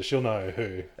know pictures. She'll know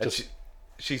who. And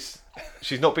she's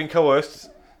not been coerced.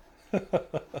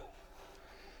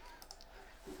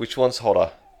 Which one's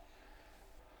hotter?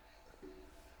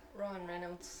 Ryan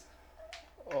Reynolds.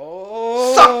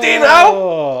 Oh, Sucked in,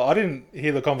 Al! I didn't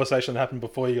hear the conversation that happened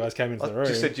before you guys came into the I room.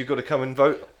 just said you've got to come and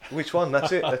vote. Which one?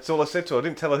 That's it. That's all I said to her. I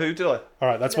didn't tell her who, did I? All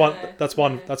right, that's No, one. That's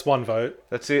one. no. That's one vote.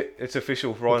 That's it. It's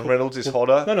official. Ryan Reynolds is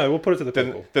hotter No, we'll put it to the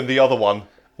people. than the other one.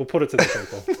 We'll put it to the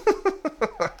people.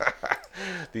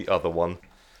 The other one.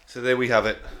 So there we have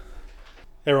it.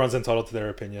 Everyone's entitled to their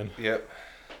opinion. Yep.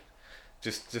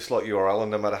 Just like you are, Alan,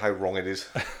 no matter how wrong it is.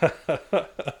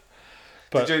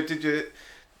 But- did you?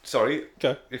 Sorry,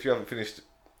 Okay. if you haven't finished,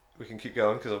 we can keep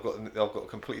going because I've got a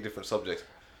completely different subject.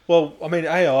 Well, I mean,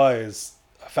 AI is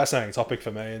a fascinating topic for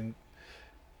me, and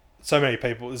so many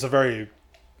people. There's a very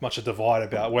much a divide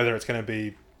about whether it's going to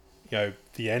be,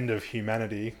 the end of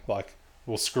humanity. Like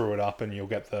we'll screw it up, and you'll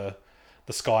get the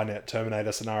Skynet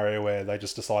Terminator scenario where they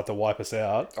just decide to wipe us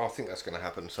out. I think that's going to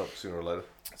happen sooner or later.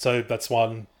 So that's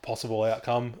one possible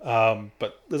outcome.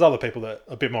 But there's other people that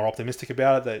are a bit more optimistic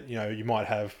about it. That you might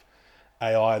have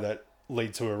AI that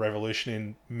lead to a revolution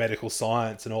in medical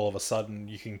science, and all of a sudden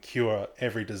you can cure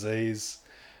every disease.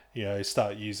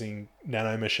 Start using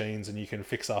nanomachines, and you can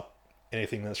fix up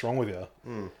anything that's wrong with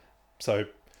you. So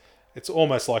it's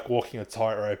almost like walking a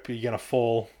tightrope. You're going to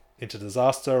fall into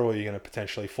disaster, or you're going to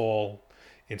potentially fall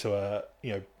into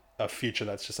a future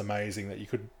that's just amazing that you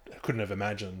couldn't have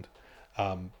imagined.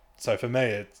 So for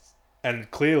me,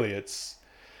 clearly it's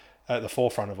at the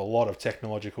forefront of a lot of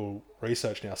technological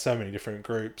research now. So many different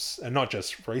groups, and not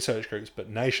just research groups, but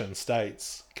nation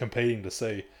states competing to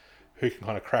see who can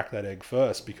kind of crack that egg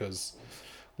first. Because,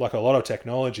 like a lot of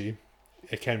technology,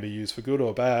 it can be used for good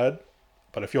or bad.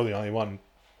 But if you're the only one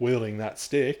wielding that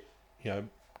stick,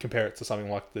 compare it to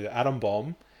something like the atom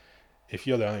bomb. If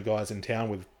you're the only guys in town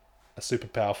with a super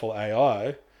powerful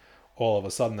AI, all of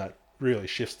a sudden that really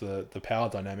shifts the power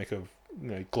dynamic of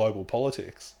global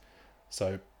politics.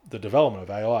 So the development of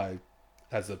AI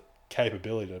has the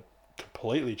capability to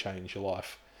completely change your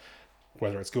life.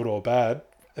 Whether it's good or bad,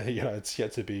 it's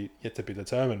yet to be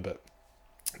determined. But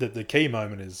the key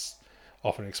moment is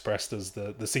often expressed as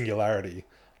the singularity,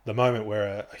 the moment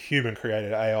where a human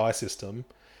created AI system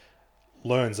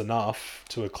learns enough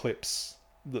to eclipse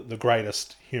the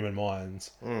greatest human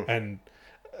minds and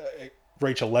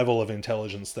reach a level of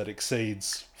intelligence that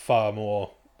exceeds far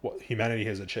more what humanity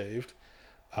has achieved,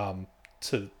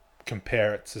 to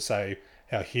compare it to, say,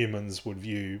 how humans would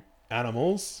view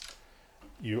animals.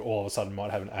 You all of a sudden might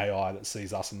have an AI that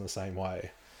sees us in the same way.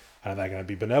 And are they going to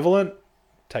be benevolent,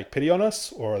 take pity on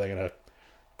us, or are they going to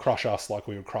crush us like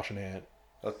we would crush an ant?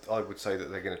 I would say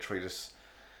that they're going to treat us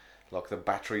like the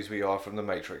batteries we are from the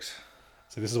Matrix.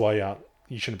 So this is why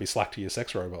you shouldn't be slack to your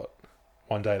sex robot.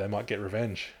 One day they might get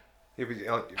revenge. Yeah,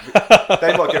 but,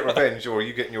 they might get revenge, or are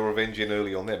you getting your revenge in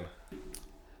early on them?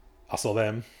 Us or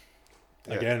them.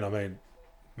 Yeah. Again, I mean,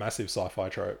 massive sci-fi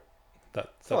trope.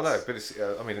 That's, Oh no, but it's.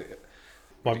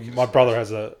 my brother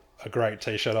has a great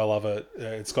T-shirt. I love it.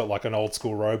 It's got like an old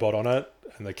school robot on it,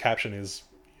 and the caption is,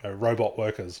 "Robot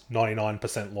workers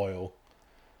 99% loyal."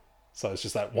 So it's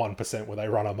just that 1% where they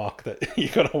run amok that you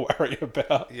got to worry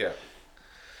about. Yeah.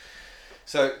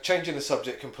 So changing the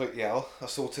subject completely, Al. I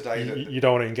saw today that. You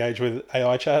don't want to engage with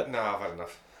AI chat? No, I've had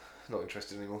enough. Not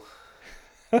interested anymore.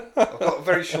 I've got a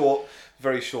very short.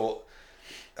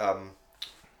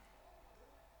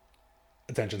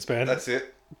 Attention span. That's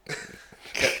it.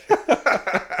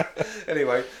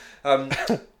 Anyway,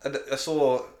 I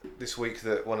saw this week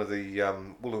that one of the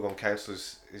Wollongong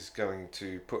councillors is going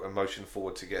to put a motion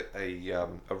forward to get a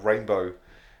rainbow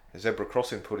zebra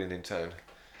crossing put in town.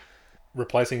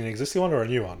 Replacing an existing one or a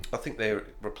new one? I think they're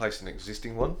replacing an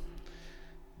existing one.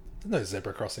 There's no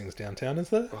zebra crossings downtown, is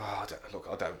there? Oh, I don't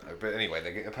know. But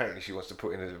anyway, apparently she wants to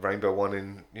put in a rainbow one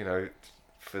in,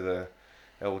 for the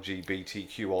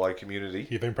LGBTQI community.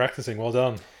 You've been practicing. Well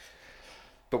done.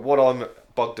 But what I'm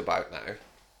bugged about now,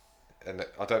 and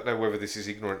I don't know whether this is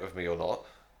ignorant of me or not,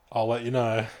 I'll let you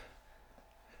know.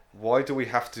 why do we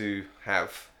have to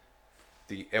have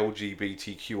the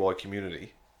LGBTQI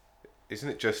community? Isn't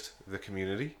it just the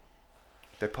community?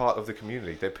 They're part of the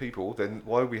community. They're people. Then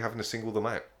why are we having to single them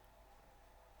out?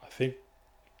 I think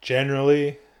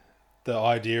generally the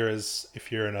idea is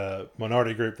if you're in a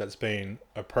minority group that's been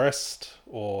oppressed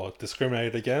or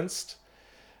discriminated against,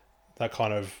 that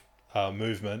kind of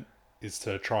movement is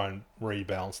to try and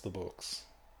rebalance the books.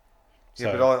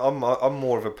 Yeah, but I'm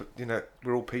more of a,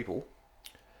 we're all people.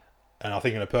 And I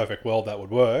think in a perfect world that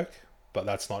would work, but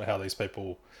that's not how these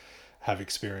people have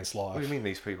experienced life. What do you mean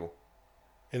these people?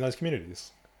 In those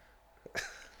communities.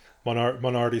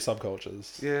 Minority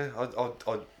subcultures. Yeah,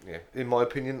 yeah. In my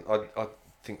opinion, I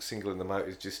think singling them out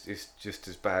is just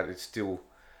as bad. It's still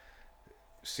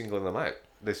singling them out.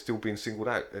 They're still being singled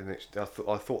out, and I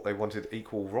thought they wanted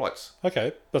equal rights.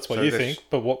 Okay, that's what So you think.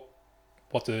 But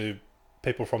what do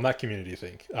people from that community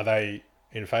think? Are they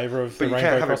in favour of the But you rainbow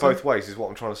can't have crossing? it both ways, is what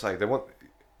I'm trying to say. They want.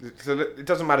 So it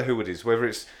doesn't matter who it is, whether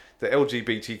it's the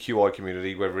LGBTQI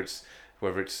community, whether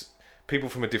it's people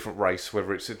from a different race,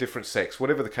 whether it's a different sex,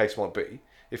 whatever the case might be.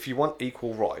 If you want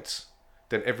equal rights,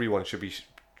 then everyone should be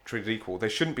treated equal. There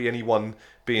shouldn't be anyone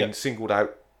being singled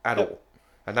out at all,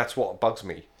 and that's what bugs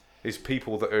me. Is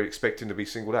people that are expecting to be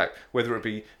singled out, whether it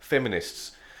be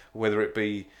feminists, whether it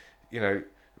be,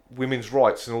 women's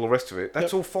rights and all the rest of it.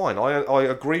 That's all fine. I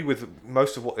agree with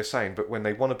most of what they're saying, but when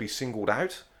they want to be singled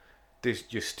out,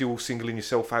 you're still singling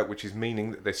yourself out, which is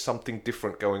meaning that there's something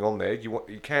different going on there. You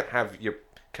can't have your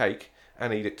cake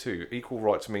and eat it too. Equal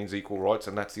rights means equal rights,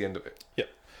 and that's the end of it. Yeah.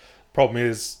 Problem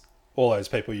is, all those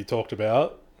people you talked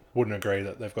about wouldn't agree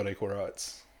that they've got equal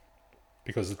rights.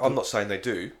 Because I'm not saying they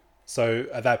do. So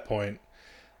at that point,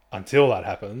 until that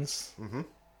happens, Mm-hmm.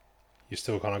 you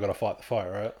still kind of got to fight the fight,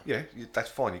 right? Yeah, that's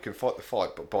fine. You can fight the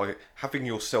fight, but by having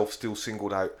yourself still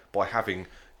singled out, by having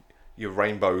your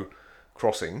rainbow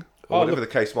crossing, or whatever the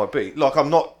case might be. Like, I'm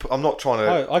not trying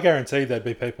to. I guarantee there'd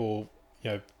be people,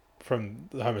 from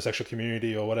the homosexual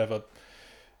community or whatever,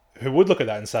 who would look at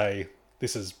that and say,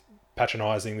 "This is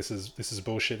patronising. This is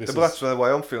bullshit." That's the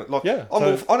way I'm feeling. Like, Yeah, I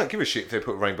don't give a shit if they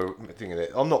put a rainbow thing in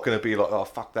it. I'm not going to be like, "Oh,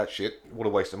 fuck that shit. What a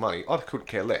waste of money." I couldn't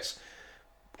care less.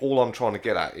 All I'm trying to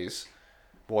get at is,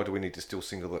 why do we need to still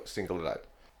single it out?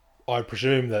 I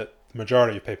presume that the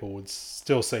majority of people would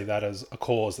still see that as a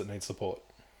cause that needs support.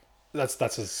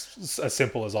 That's as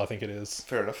simple as I think it is.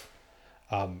 Fair enough.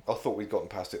 I thought we'd gotten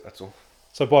past it. That's all.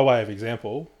 So by way of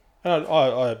example, and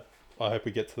I hope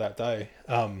we get to that day.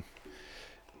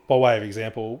 By way of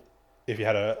example, if you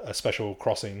had a special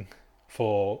crossing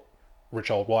for rich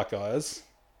old white guys,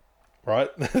 right?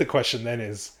 The question then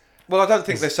is, well, I don't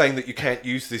think they're saying that you can't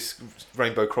use this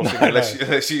rainbow crossing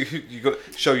unless you got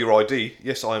to show your ID.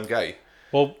 Yes, I am gay.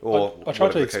 Well, or I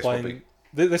tried to whatever the case might explain.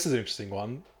 This is an interesting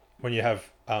one. When you have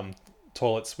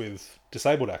toilets with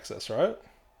disabled access, right?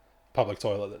 Public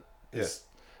toilet that is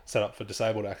set up for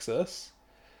disabled access.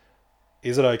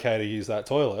 Is it okay to use that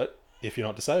toilet if you're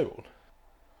not disabled?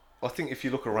 I think if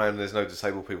you look around and there's no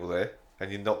disabled people there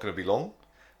and you're not going to be long,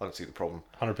 I don't see the problem.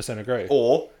 100% agree.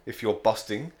 Or if you're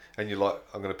busting and you're like,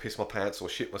 I'm going to piss my pants or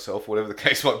shit myself, whatever the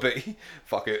case might be,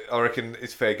 fuck it. I reckon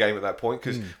it's fair game at that point.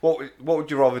 Because what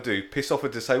would you rather do? Piss off a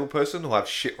disabled person or have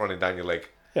shit running down your leg?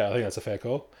 Yeah, I think that's a fair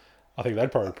call. I think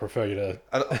they'd probably prefer you to...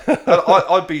 And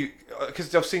I'd be...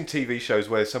 Because I've seen TV shows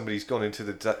where somebody's gone into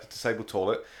the disabled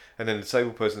toilet and then the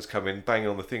disabled person's come in, banging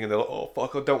on the thing, and they're like, oh,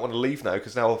 fuck, I don't want to leave now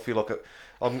because now I feel like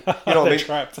I'm... You know what I mean?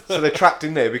 Trapped. So they're trapped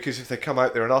in there because if they come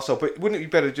out, they're an arsehole. But wouldn't it be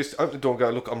better just open the door and go,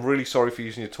 look, I'm really sorry for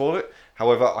using your toilet.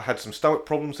 However, I had some stomach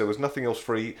problems. There was nothing else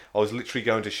free. I was literally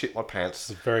going to shit my pants.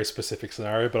 It's a very specific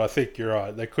scenario, but I think you're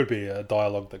right. There could be a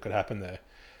dialogue that could happen there.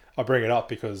 I bring it up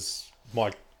because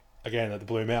again, at the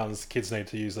Blue Mountains, the kids need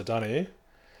to use the dunny.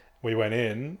 We went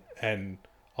in and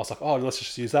I was like, oh, let's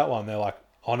just use that one. They're like,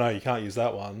 oh no, you can't use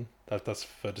that one. That's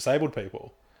for disabled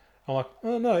people. I'm like,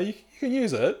 oh no, you can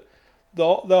use it.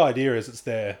 The idea is it's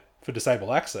there for disabled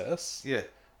access. Yeah.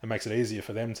 It makes it easier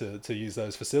for them to use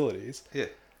those facilities. Yeah.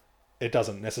 It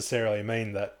doesn't necessarily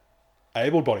mean that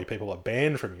able-bodied people are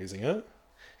banned from using it.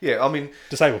 Yeah, I mean,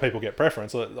 disabled people get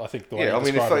preference. I think the way yeah, I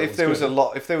mean, if there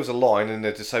was a line and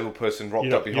a disabled person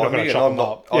rocked up behind me, and I'm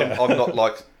not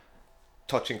like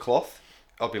touching cloth,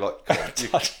 I'd be like,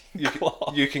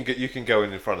 you can go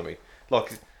in front of me,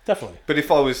 like definitely. But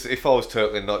if I was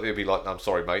turtling, it'd be like, I'm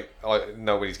sorry, mate,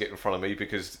 nobody's getting in front of me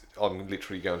because I'm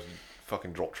literally going to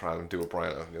fucking drop trout and do a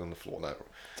brown on the floor now.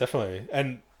 Definitely,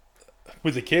 and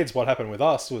with the kids, what happened with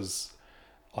us was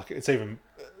like it's even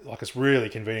like it's really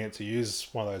convenient to use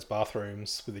one of those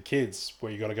bathrooms with the kids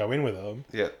where you got to go in with them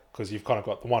Yeah, because you've kind of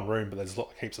got the one room, but there's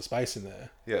heaps of space in there.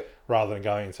 yeah. Rather than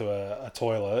going into a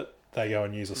toilet, they go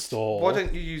and use a stall. Why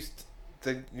don't you use?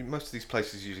 Most of these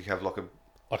places usually have like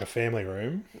a family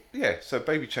room? so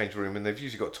baby change room, and they've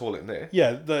usually got a toilet in there.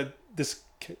 Yeah, this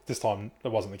time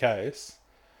it wasn't the case.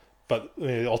 But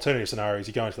the alternative scenario is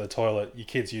you go into the toilet, your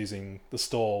kid's using the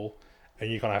stall,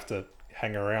 and you kind of have to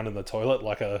hang around in the toilet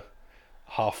like a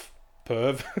half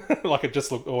perv. Like it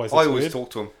just always I looks always weird. talk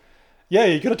to them. Yeah,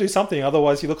 you got to do something,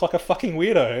 otherwise you look like a fucking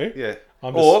weirdo. Yeah.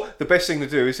 I'm Or the best thing to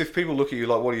do is if people look at you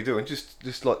like, "What are you doing?" Just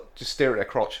stare at their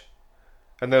crotch,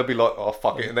 and they'll be like, "Oh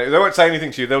fuck it," and they won't say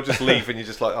anything to you. They'll just leave, and you're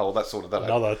just like, "Oh, well, that's sorted that out."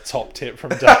 Another top tip from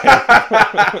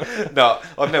Dave. No,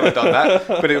 I've never done that,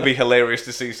 but it would be hilarious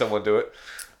to see someone do it.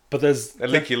 But there's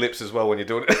And lick your lips as well when you're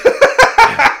doing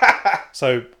it.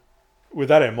 so with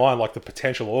that in mind, like the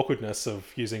potential awkwardness of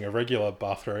using a regular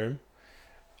bathroom,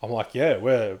 I'm like, yeah,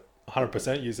 we're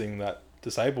 100% using that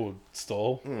disabled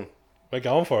stall. We're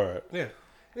going for it. Yeah,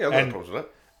 I've got no problems with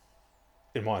that.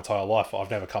 In my entire life, I've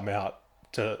never come out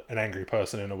to an angry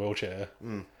person in a wheelchair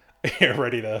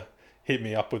ready to hit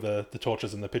me up with the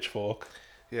torches and the pitchfork.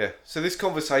 Yeah. So this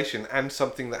conversation and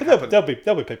something that But happened.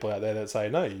 there'll be people out there that say,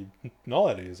 no, you're not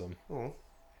allowed to use them. Oh.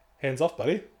 Hands off,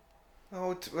 buddy.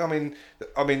 Oh, I mean,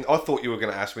 I thought you were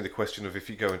going to ask me the question of if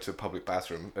you go into a public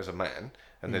bathroom as a man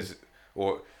and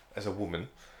or as a woman,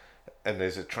 and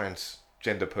there's a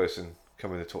transgender person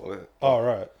coming in the toilet. Oh,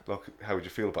 right. Like, how would you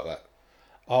feel about that?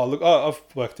 Oh, look, I've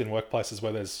worked in workplaces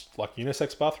where there's like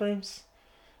unisex bathrooms,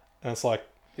 and it's like,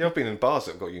 Yeah, I've been in bars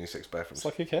that have got unisex bathrooms. it's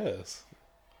like, who cares?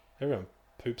 Everyone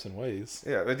poops and wheezes.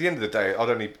 Yeah, at the end of the day,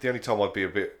 the only time I'd be a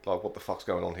bit like, what the fuck's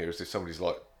going on here, is if somebody's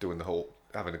like doing the whole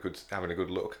having a good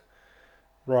look,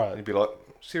 and Right. you'd be like,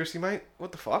 seriously, mate,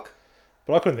 what the fuck?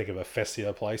 But I couldn't think of a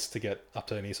festier place to get up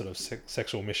to any sort of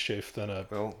sexual mischief than a...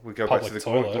 Well, we go back to Public the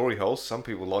toilet. glory holes. Some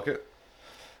people like it.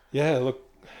 Yeah, look,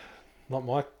 not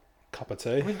my cup of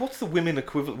tea. I mean, what's the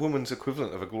woman's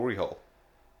equivalent of a glory hole?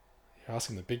 You're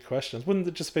asking the big questions. Wouldn't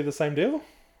it just be the same deal?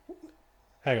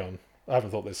 Hang on. I haven't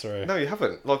thought this through. No, you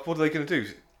haven't. Like, what are they going to do?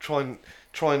 Try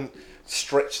and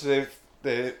stretch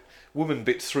their woman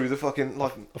bits through the fucking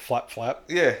like. A flap.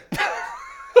 Yeah.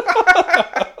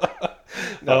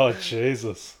 Oh,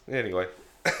 Jesus. Anyway,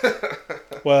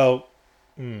 Well,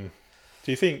 do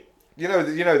you think... you know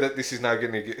that this is now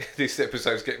going to get, this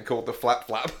episode's getting called the flap.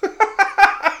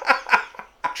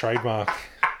 Trademark.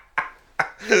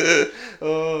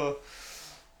 Oh.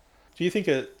 Do you think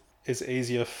it is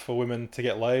easier for women to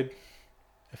get laid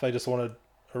if they just wanted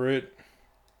a root?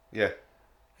 Yeah,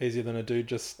 Easier than a dude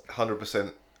just...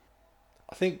 100%.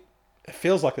 I think it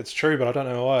feels like it's true, but I don't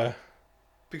know why.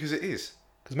 Because it is.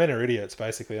 Because men are idiots,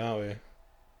 basically, aren't we?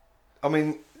 I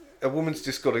mean, a woman's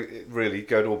just got to really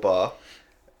go to a bar,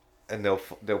 and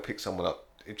they'll pick someone up.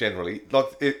 Generally, like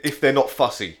if they're not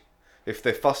fussy. If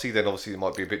they're fussy, then obviously it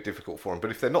might be a bit difficult for them. But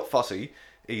if they're not fussy,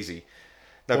 easy.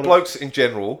 Now, What blokes in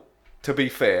general, to be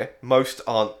fair, most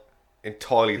aren't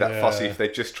entirely that Yeah. fussy if they're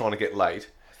just trying to get laid.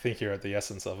 I think you're at the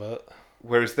essence of it.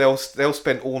 Whereas they'll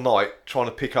spend all night trying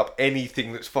to pick up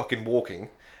anything that's fucking walking,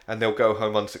 and they'll go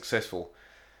home unsuccessful.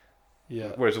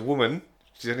 Yeah. Whereas a woman,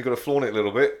 she's only got to flaunt it a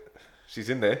little bit. She's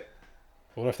in there.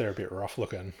 What if they're a bit rough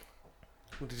looking?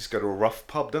 Well, they just go to a rough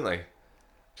pub, don't they?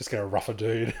 Just get a rougher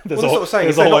dude. Well, that's what I'm saying.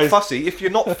 If they're not fussy, if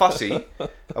you're not fussy,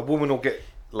 a woman will get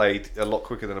laid a lot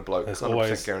quicker than a bloke. There's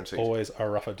 100% guaranteed. always a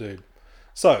rougher dude.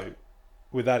 So,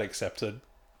 with that accepted,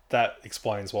 that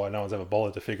explains why no one's ever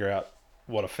bothered to figure out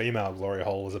what a female glory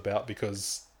hole is about,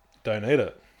 because don't need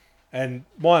it. And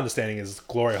my understanding is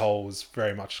glory hole was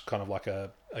very much kind of like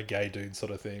a gay dude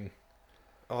sort of thing.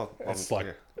 Oh, It's yeah.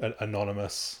 like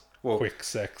anonymous, Well, quick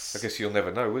sex. I guess you'll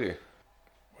never know, will you?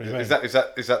 What do you mean? Is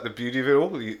that the beauty of it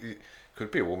all? You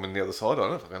could be a woman on the other side.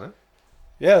 I don't know.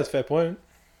 Yeah, that's a fair point.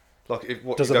 Like if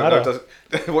what Doesn't you don't know matter.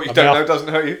 doesn't what you A don't mouth- know doesn't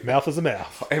hurt you. Mouth is a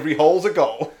mouth. Every hole's a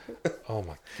goal. Oh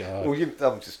my god. Well,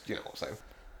 I'm just what I'm saying.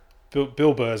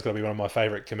 Bill Burr's got to be one of my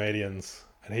favourite comedians,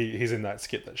 and he's in that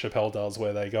skit that Chappelle does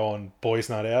where they go on boys'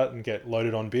 night out and get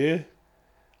loaded on beer.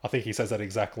 I think he says that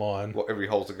exact line. What every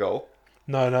hole's a goal.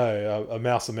 No, a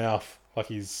mouth's a mouth.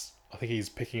 Like I think he's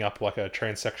picking up like a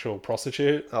transsexual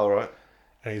prostitute, All right.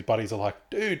 and his buddies are like,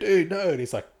 dude, no, and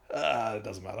he's like, it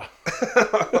doesn't matter.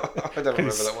 I don't remember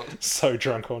He's that one. so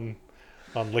drunk on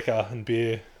liquor and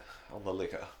beer. On the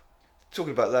liquor.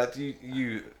 Talking about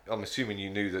that, I'm assuming you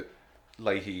knew that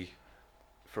Leahy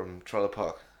from Trailer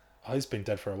Park. Oh, he's been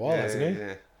dead for a while, hasn't he?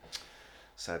 Yeah.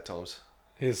 Sad times.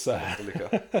 His, The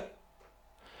liquor.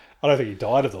 I don't think he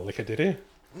died of the liquor, did he?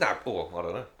 No, I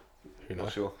don't know. Who Not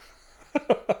knows? sure.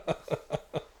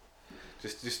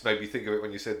 Just made me think of it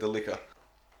when you said the liquor.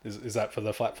 Is that for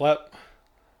the flat flap?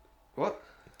 What?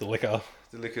 The liquor.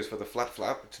 The liquor's for the flat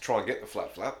flap, to try and get the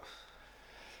flat flap.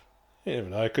 You never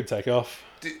know. It could take off.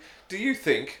 Do you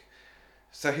think...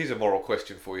 So here's a moral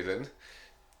question for you then.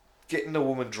 Getting a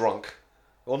woman drunk,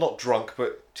 or not drunk,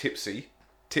 but tipsy,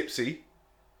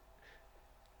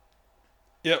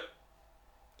 Yep.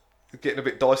 getting a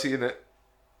bit dicey, isn't it?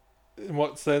 In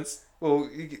what sense? Well,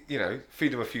 you know,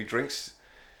 feed them a few drinks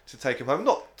to take them home.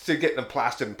 Not to get them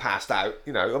plastered and passed out.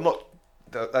 You know, I'm not...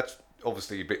 That's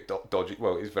obviously a bit dodgy.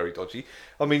 Well, it's very dodgy.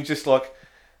 I mean, just like...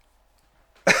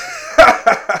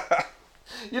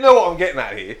 You know what I'm getting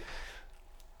at here?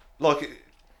 Like,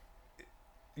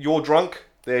 you're drunk,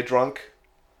 they're drunk.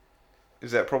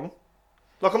 Is that a problem?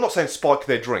 Like, I'm not saying spike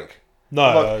their drink. No.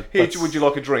 I'm like, here, would you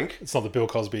like a drink? It's not the Bill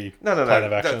Cosby No. plan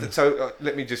of action. So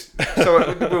let me just...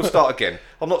 So we'll start again.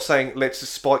 I'm not saying let's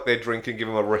just spike their drink and give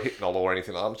them a Rohypnol or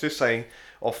anything like that. I'm just saying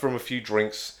offer them a few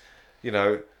drinks, you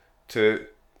know, to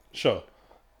Sure.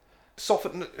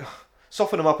 soften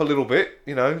them up a little bit,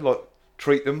 you know, like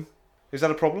treat them. Is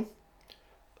that a problem?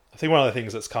 I think one of the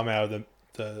things that's come out of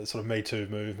the sort of Me Too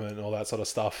movement and all that sort of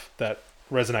stuff that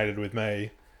resonated with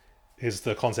me is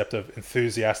the concept of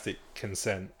enthusiastic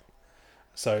consent.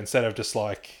 So instead of just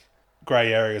like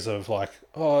grey areas of like,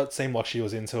 oh, it seemed like she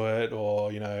was into it,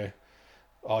 or, you know,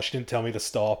 oh, she didn't tell me to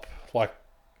stop, like,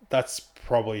 that's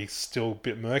probably still a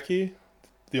bit murky.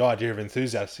 The idea of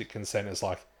enthusiastic consent is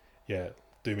like, yeah,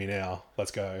 do me now,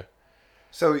 let's go.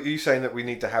 So are you saying that we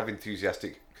need to have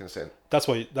enthusiastic consent? That's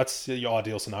your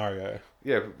ideal scenario.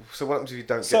 Yeah, so what happens if you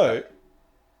don't get So, that?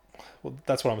 well,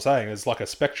 that's what I'm saying. There's like a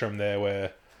spectrum there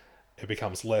where it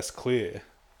becomes less clear.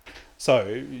 So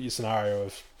your scenario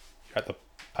of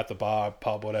at the bar,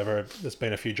 pub, whatever, there's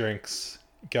been a few drinks,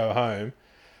 go home.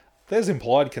 There's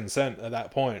implied consent at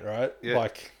that point, right? Yeah.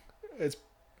 Like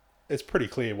it's pretty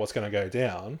clear what's going to go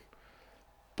down.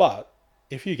 But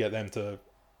if you get them to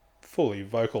fully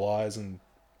vocalize and,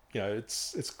 you know,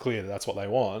 it's clear that that's what they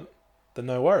want, then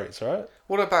no worries, right?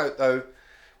 What about, though,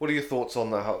 what are your thoughts on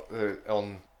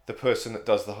the person that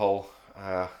does the whole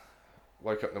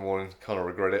wake up in the morning, kind of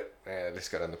regret it, let's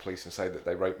go down to the police and say that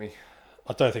they raped me?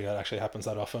 I don't think that actually happens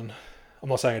that often. I'm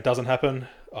not saying it doesn't happen.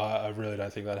 I really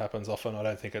don't think that happens often. I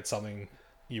don't think it's something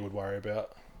you would worry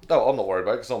about. No, I'm not worried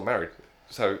about it because I'm married.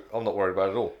 So I'm not worried about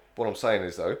it at all. What I'm saying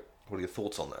is, though, what are your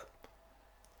thoughts on that?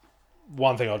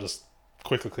 One thing I'll just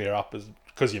quickly clear up is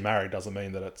because you're married doesn't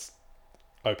mean that it's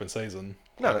open season.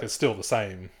 No, It's still the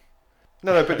same.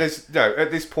 No, but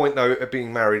at this point, though, of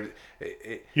being married...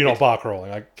 You're not bar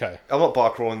crawling, okay. I'm not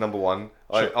bar crawling, number one.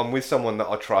 Sure. I'm with someone that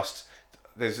I trust.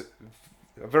 There's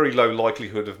a very low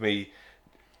likelihood of me,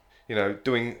 you know,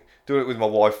 doing it with my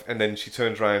wife, and then she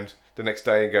turns around the next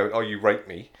day and go, "Oh, you raped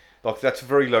me." Like, that's a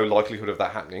very low likelihood of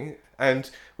that happening. And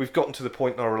we've gotten to the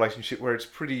point in our relationship where it's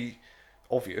pretty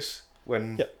obvious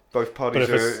when both parties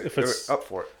if it's are up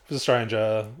for it. If it's a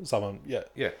stranger, someone, yeah.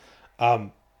 Yeah.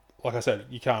 Like I said,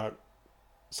 you can't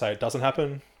say it doesn't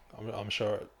happen. I'm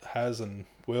sure it has and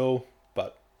will,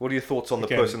 but... What are your thoughts on the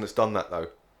person that's done that, though?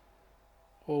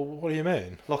 Well, what do you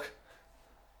mean? Like...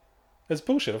 It's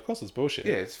bullshit. Of course it's bullshit.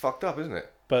 Yeah, it's fucked up, isn't it?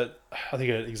 But I think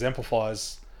it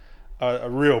exemplifies a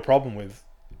real problem with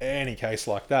any case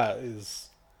like that is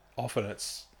often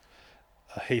it's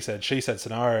a he said, she said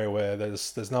scenario where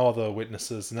there's no other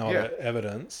witnesses, no other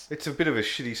evidence. It's a bit of a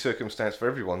shitty circumstance for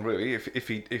everyone, really.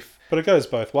 But it goes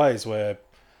both ways where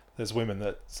there's women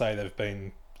that say they've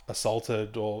been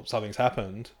assaulted or something's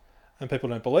happened and people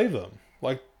don't believe them.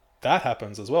 Like, that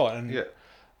happens as well. And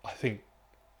I think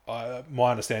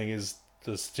my understanding is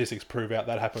the statistics prove out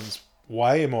that happens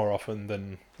way more often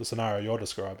than the scenario you're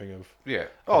describing of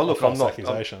look, I'm not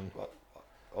accusation.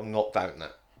 I'm not doubting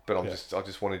that, but I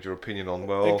just wanted your opinion on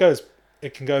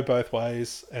it can go both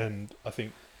ways, and I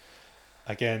think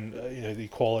again, you know, the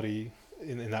equality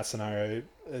in that scenario,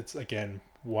 it's again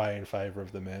way in favour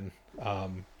of the men.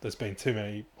 There's been too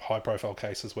many high profile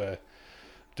cases where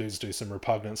dudes do some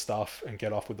repugnant stuff and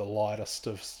get off with the lightest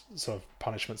of sort of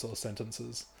punishments or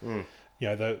sentences. You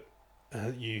know,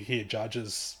 you hear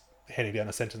judges handing down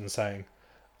a sentence saying,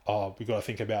 "Oh, we've got to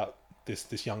think about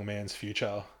this young man's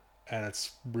future," and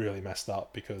it's really messed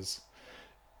up because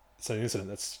it's an incident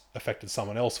that's affected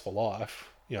someone else for life.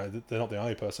 You know, they're not the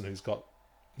only person who's got,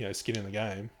 you know, skin in the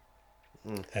game,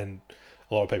 and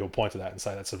a lot of people point to that and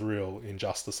say that's a real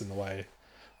injustice in the way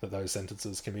that those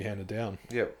sentences can be handed down.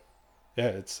 Yeah,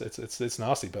 it's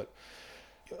nasty. But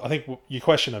I think your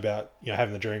question about, you know,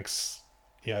 having the drinks,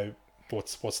 you know,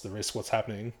 what's the risk, what's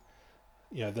happening,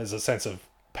 you know, there's a sense of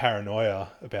paranoia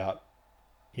about,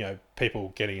 you know,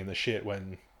 people getting in the shit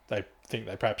when they think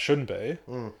they perhaps shouldn't be.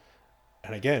 Mm.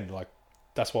 And again, like,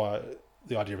 that's why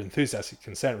the idea of enthusiastic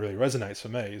consent really resonates for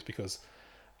me, is because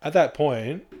at that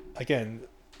point, again,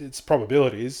 it's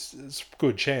probabilities. It's a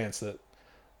good chance that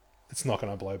it's not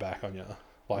going to blow back on you.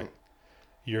 Like,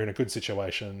 you're in a good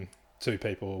situation, two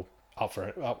people up for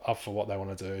it, up for what they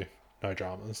want to do, no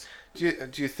dramas. Do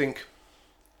you think?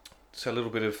 So a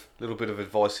little bit of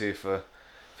advice here for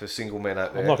single men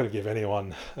out there. I'm not going to give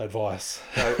anyone advice.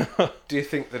 Do you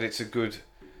think that it's a good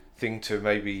thing to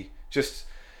maybe just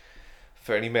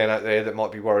for any men out there that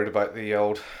might be worried about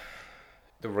the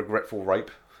regretful rape?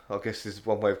 I guess is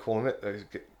one way of calling it. They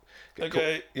get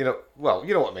Okay. you know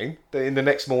what I mean. In the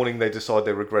next morning they decide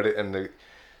they regret it, and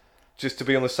just to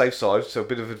be on the safe side. So a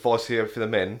bit of advice here for the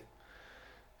men: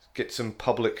 get some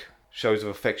public shows of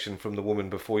affection from the woman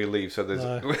before you leave. So there's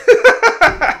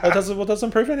That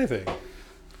doesn't prove anything.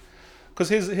 Because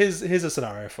here's a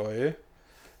scenario for you: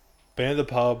 been at the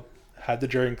pub, had the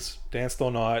drinks, danced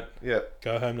all night, yeah.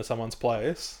 go home to someone's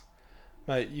place,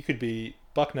 mate. You could be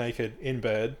buck naked in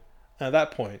bed, and at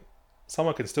that point,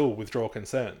 someone can still withdraw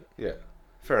consent. Yeah,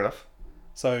 fair enough.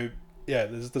 So yeah,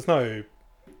 there's no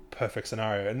perfect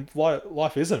scenario, and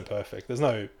life isn't perfect. There's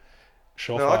no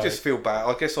surefire. No, I just feel bad.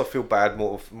 I guess I feel bad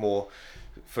more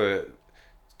for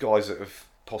guys that have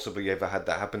possibly ever had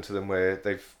that happen to them, where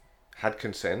they've had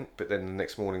consent, but then the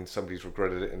next morning somebody's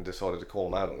regretted it and decided to call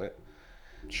them out on it.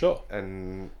 Sure.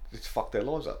 And it's fucked their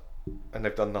lives up, and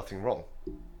they've done nothing wrong.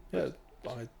 Yeah,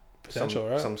 potential,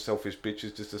 right? Some selfish bitch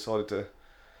has just decided to.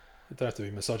 You don't have to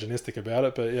be misogynistic about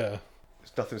it, but yeah.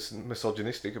 There's nothing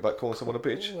misogynistic about calling someone a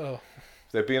bitch. Well,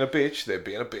 If they're being a bitch, they're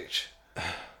being a bitch.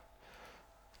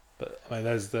 but I mean,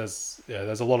 there's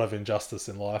a lot of injustice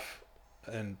in life,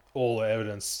 and all the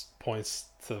evidence points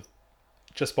to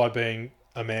just by being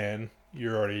a man,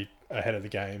 you're already ahead of the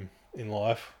game in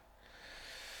life.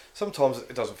 Sometimes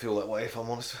it doesn't feel that way, if I'm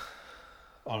honest.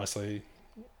 Honestly,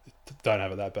 don't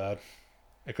have it that bad.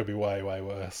 It could be way, way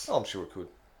worse. I'm sure it could.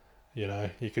 You know,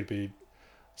 you could be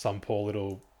some poor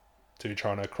little dude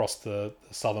trying to cross the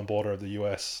southern border of the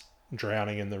US,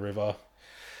 drowning in the river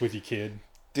with your kid.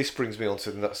 This brings me on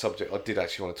to that subject I did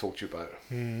actually want to talk to you about.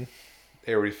 Mm.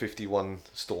 Area 51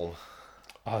 storm.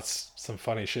 Oh, it's some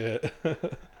funny shit.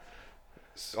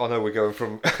 I know we're going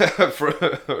from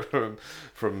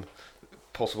from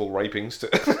possible rapings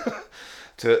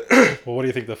to Well, what do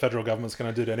you think the federal government's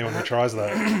going to do to anyone who tries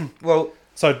that? well,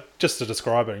 So, just to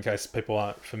describe it in case people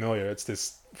aren't familiar, it's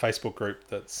this Facebook group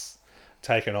that's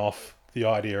taken off. The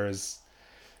idea is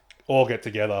all get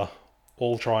together,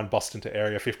 all try and bust into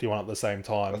Area 51 at the same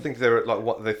time. I think they're at like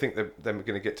what they think they're going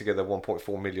to get together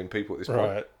 1.4 million people at this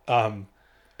point. Right.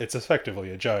 It's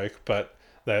effectively a joke, but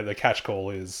the catch call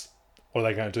is, what are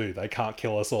they going to do? They can't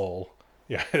kill us all.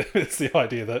 Yeah, it's the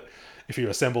idea that if you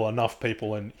assemble enough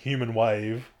people in human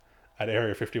wave at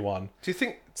Area 51, Do you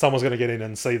think someone's going to get in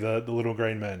and see the little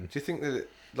green men. Do you think that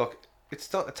it's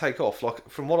starting to take off? Like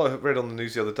from what I read on the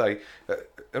news the other day,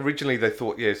 originally they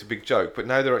thought it's a big joke, but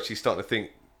now they're actually starting to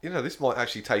think this might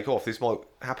actually take off. This might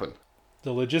happen.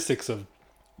 The logistics of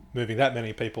moving that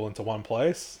many people into one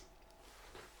place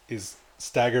is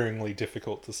staggeringly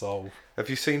difficult to solve. Have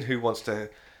you seen who wants to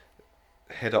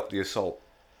head up the assault?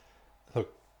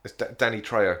 Look, It's Danny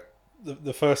Trejo.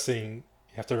 the first thing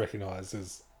you have to recognise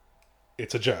is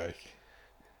it's a joke.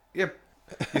 Yeah,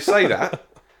 you say that,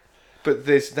 but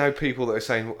there's now people that are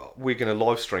saying we're going to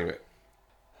live stream it.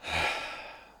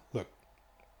 Look,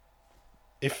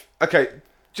 if Okay,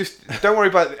 just don't worry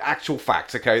about the actual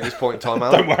facts. Okay, at this point in time,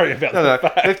 Alan. don't worry about No. the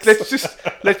facts.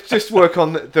 Let's just work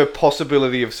on the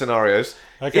possibility of scenarios.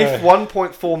 Okay. If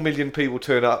 1.4 million people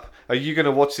turn up, are you going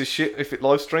to watch this shit if it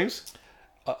live streams?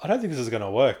 I don't think this is going to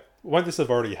work. Won't this have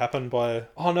already happened by...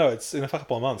 Oh no, it's in a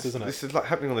couple of months, isn't it? This is like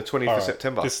happening on the 20th All of right,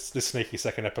 September. This sneaky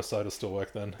second episode will still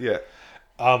work then. Yeah,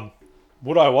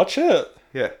 Would I watch it?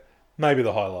 yeah, Maybe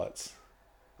the highlights.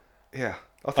 yeah.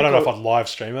 I don't know if I'd live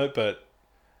stream it, but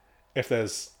if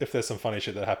there's some funny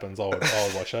shit that happens, I would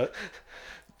watch it.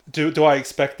 Do I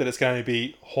expect that it's going to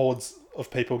be hordes of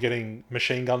people getting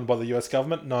machine gunned by the US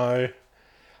government? No.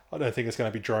 I don't think it's going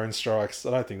to be drone strikes.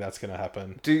 I don't think that's going to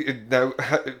happen. Do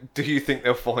you think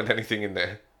they'll find anything in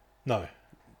there? No.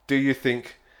 Do you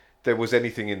think there was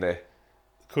anything in there?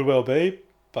 Could well be,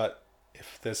 but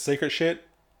if there's secret shit,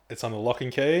 it's under lock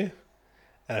and key.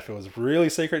 And if it was really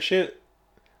secret shit,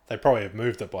 they probably have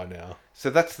moved it by now. So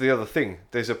that's the other thing.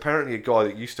 There's apparently a guy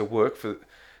that used to work for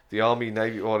the Army,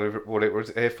 Navy, or whatever it was,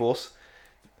 Air Force.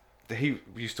 He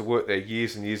used to work there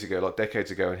years and years ago, like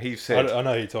decades ago, and he said... I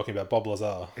know you're talking about Bob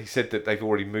Lazar. He said that they've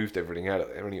already moved everything out of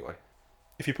there anyway.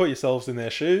 If you put yourselves in their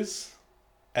shoes,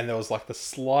 and there was like the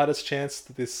slightest chance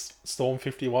that this Storm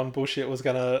 51 bullshit was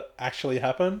going to actually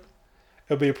happen,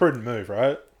 it would be a prudent move,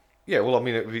 right? Yeah, well, I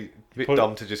mean, it would be a bit Put-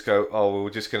 dumb to just go, oh, well, we're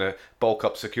just going to bulk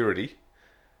up security.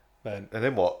 Man, And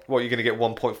then what? What, you're going to get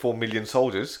 1.4 million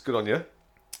soldiers? Good on you.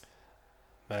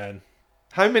 man.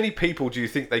 How many people do you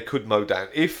think they could mow down?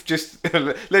 If just,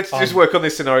 let's just work on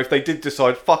this scenario. If they did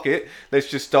decide, fuck it, let's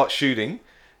just start shooting.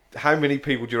 How many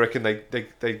people do you reckon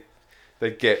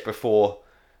they'd get before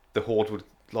the Horde would,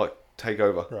 like, take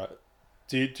over? Right.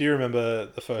 Do you remember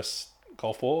the first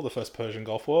Gulf War, the first Persian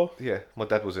Gulf War? Yeah, my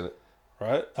dad was in it.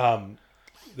 Right.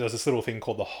 There was this little thing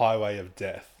called the Highway of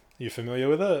Death. You familiar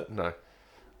with it? No.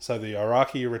 So the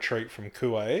Iraqi retreat from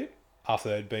Kuwait, after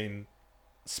they'd been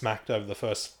smacked over the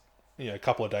first,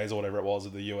 couple of days or whatever it was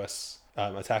of the US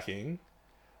attacking,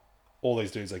 all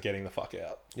these dudes are getting the fuck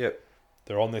out. Yep.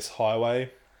 They're on this highway,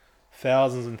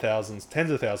 thousands and thousands, tens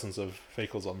of thousands of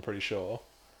vehicles, I'm pretty sure,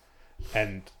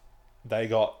 and they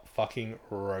got fucking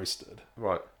roasted.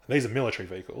 Right. These are military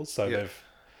vehicles, so Yeah. they've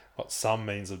got some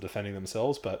means of defending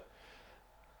themselves, but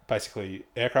basically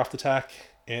aircraft attack,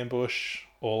 ambush,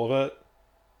 all of it,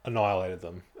 annihilated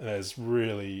them. And there's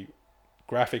really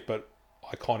graphic but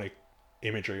iconic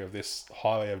imagery of this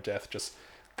highway of death just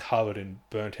covered in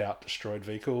burnt out, destroyed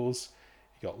vehicles.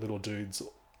 You got little dudes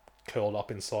curled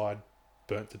up inside,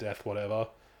 burnt to death, whatever.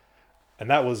 And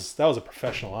that was a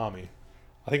professional army.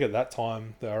 I think at that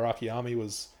time the Iraqi army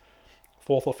was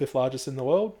fourth or fifth largest in the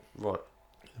world. Right.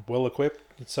 Well equipped,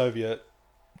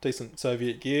 decent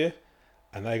Soviet gear,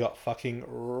 and they got fucking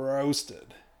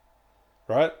roasted.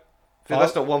 Right? Yeah,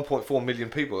 that's not 1.4 million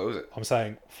people, though, is it? I'm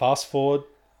saying fast forward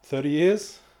 30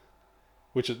 years,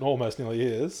 which it almost nearly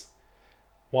is,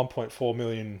 1.4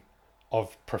 million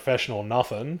of professional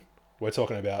nothing. We're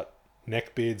talking about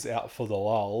neckbeards out for the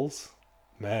lulls.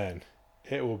 Man,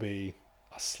 it will be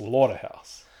a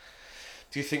slaughterhouse.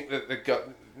 Do you think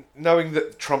that knowing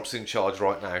that Trump's in charge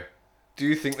right now, do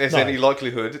you think there's No. any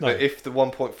likelihood No. that if the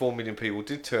 1.4 million people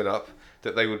did turn up,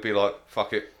 that they would be like,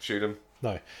 fuck it, shoot them?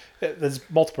 No. There's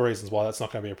multiple reasons why that's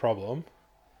not going to be a problem.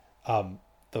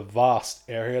 The vast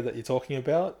area that you're talking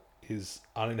about is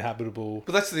uninhabitable.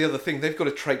 But that's the other thing. They've got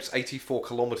to traipse 84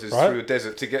 kilometres Right. through a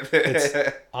desert to get there.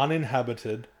 It's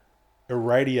uninhabited,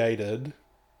 irradiated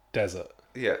desert.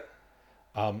 Yeah.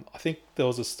 I think there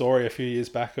was a story a few years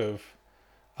back of,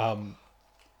 I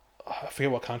forget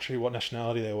what country, what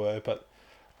nationality they were, but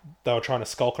they were trying to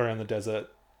skulk around the desert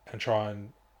and try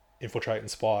and infiltrate and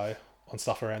spy on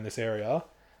stuff around this area.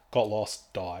 Got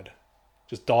lost, died.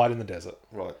 Just died in the desert.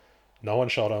 Right. No one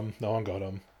shot them, no one got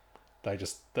them.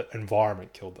 The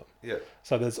environment killed them. Yeah.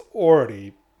 So there's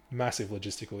already massive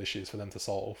logistical issues for them to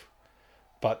solve.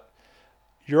 But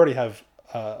you already have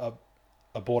a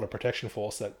border protection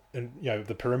force that, and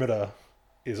the perimeter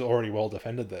is already well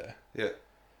defended there. Yeah.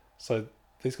 So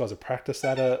these guys have practiced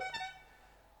at it.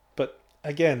 But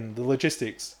again, the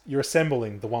logistics, you're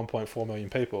assembling the 1.4 million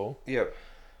people. Yeah.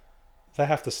 They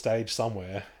have to stage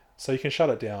somewhere. So you can shut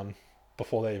it down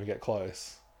before they even get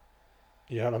close.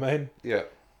 You know what I mean? Yeah.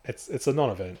 It's a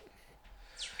non-event.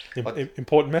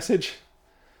 Important message?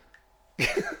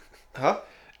 Huh?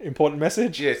 Important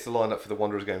message? Yeah, it's the lineup for the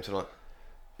Wanderers game tonight.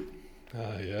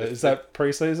 Oh, yeah. Is that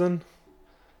pre-season?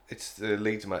 It's the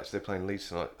Leeds match. They're playing Leeds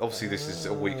tonight. Obviously, this is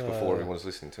a week before everyone's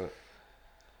listening to it.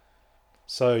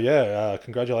 So, yeah,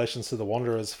 congratulations to the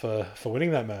Wanderers for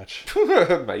winning that match.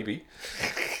 Maybe.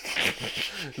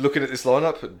 Looking at this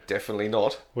lineup, definitely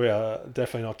not. We are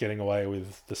definitely not getting away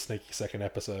with the sneaky second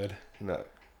episode. No.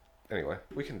 Anyway,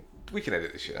 we can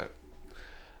edit this shit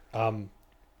out.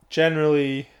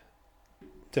 Generally,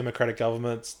 democratic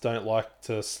governments don't like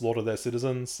to slaughter their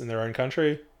citizens in their own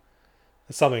country.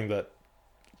 It's something that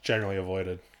generally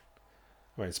avoided.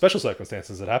 I mean, special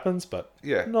circumstances it happens, but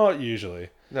Yeah. not usually.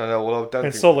 No. Well, I don't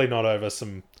And think. certainly not over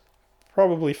some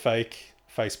probably fake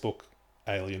Facebook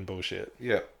alien bullshit.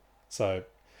 Yeah. So,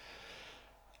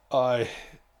 I,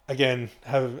 again,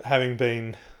 having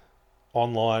been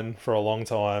online for a long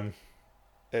time,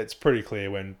 it's pretty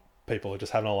clear when people are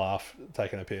just having a laugh,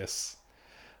 taking a piss.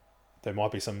 There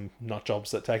might be some nut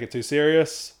jobs that take it too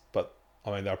serious, but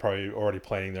I mean, they're probably already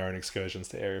planning their own excursions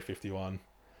to Area 51.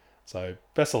 So,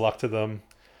 best of luck to them.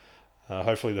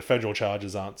 Hopefully the federal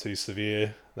charges aren't too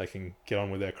severe. They can get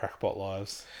on with their crackpot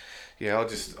lives. Yeah, I'll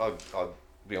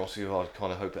be honest with you, I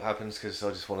kind of hope it happens because I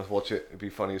just want to watch it. It'd be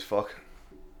funny as fuck.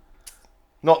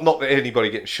 Not that anybody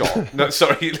getting shot. No,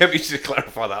 sorry, let me just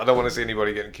clarify that. I don't want to see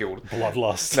anybody getting killed.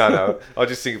 Bloodlust. No. I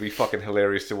just think it'd be fucking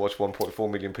hilarious to watch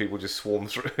 1.4 million people just swarm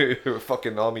through a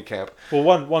fucking army camp.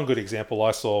 Well, one good example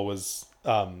I saw was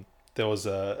there was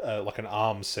a like an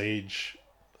armed siege.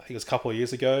 I think it was a couple of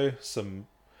years ago. Some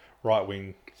right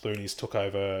wing loonies took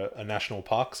over a national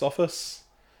parks office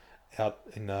out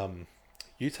in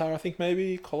Utah, I think,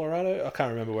 maybe Colorado. I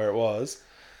can't remember where it was,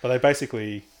 but they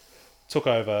basically took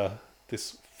over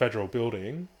this federal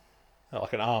building,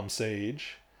 like an armed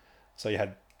siege. So you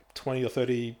had 20 or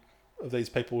 30 of these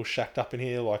people shacked up in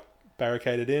here, like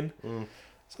barricaded in.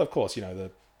 So of course,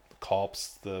 the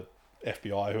cops, the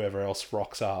FBI, whoever else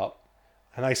rocks up,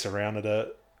 and they surrounded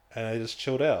it and they just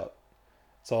chilled out.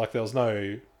 So like there was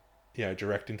no,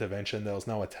 direct intervention. There was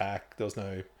no attack. There was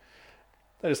no.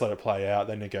 They just let it play out.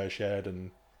 They negotiated,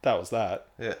 and that was that.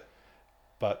 Yeah.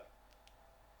 But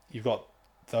you've got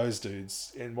those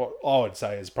dudes in what I would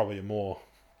say is probably a more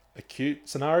acute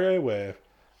scenario where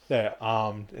they're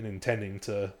armed and intending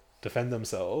to defend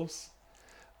themselves.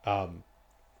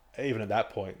 Even at that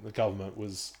point, the government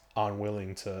was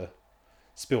unwilling to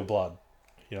spill blood.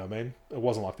 You know what I mean? It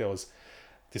wasn't like there was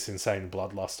this insane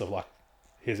bloodlust of like,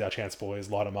 here's our chance, boys,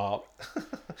 light them up.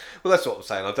 Well, that's what I'm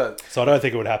saying. So I don't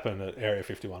think it would happen at Area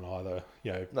 51 either.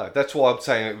 No, that's why I'm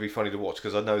saying it would be funny to watch,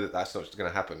 because I know that that's not going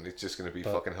to happen. It's just going to be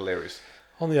fucking hilarious.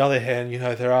 On the other hand,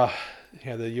 there are,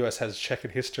 the US has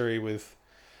checkered history with,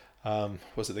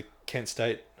 was it the Kent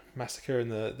State massacre in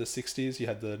the 60s? You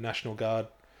had the National Guard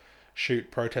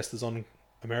shoot protesters on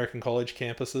American college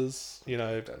campuses.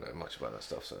 I don't know much about that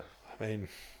stuff, so. I mean,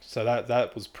 so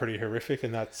that was pretty horrific,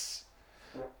 and that's,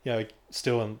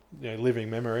 still in living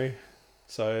memory.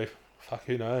 So, fuck,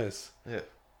 who knows? Yeah.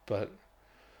 But,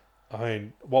 I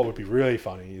mean, what would be really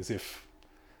funny is if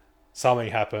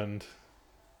something happened,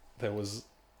 there was,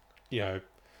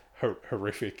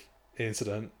 horrific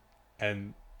incident,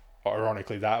 and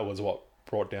ironically, that was what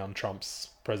brought down Trump's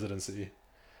presidency.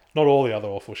 Not all the other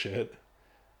awful shit.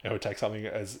 It would take something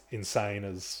as insane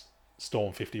as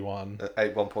Storm 51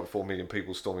 1.4 million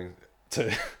people storming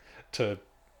to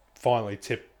finally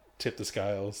tip the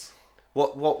scales.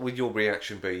 What would your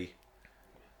reaction be?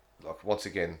 Like, once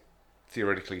again,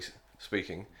 theoretically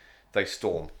speaking, they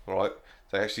storm, right?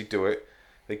 They actually do it.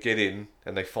 They get in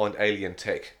and they find alien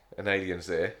tech and aliens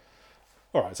there.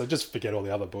 All right, so just forget all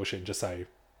the other bullshit and just say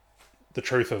the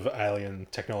truth of alien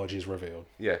technology is revealed.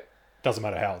 Yeah. Doesn't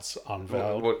matter how it's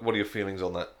unveiled. What are your feelings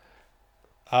on that?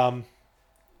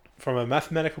 From a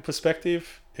mathematical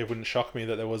perspective, it wouldn't shock me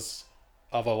that there was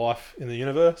other life in the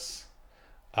universe.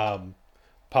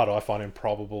 Part I find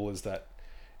improbable is that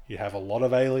you have a lot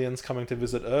of aliens coming to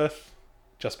visit Earth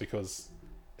just because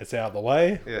it's out of the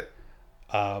way. Yeah.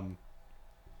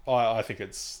 I think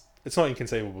it's not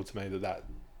inconceivable to me that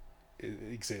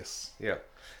exists. Yeah.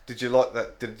 Did you like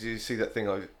that? Did you see that thing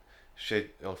I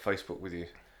shared on Facebook with you?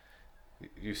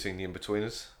 You've seen The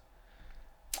In-Betweeners?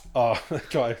 Oh, that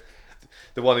guy.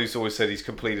 The one who's always said he's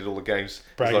completed all the games.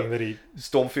 Bragging that he...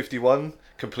 Storm 51,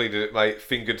 completed it, mate.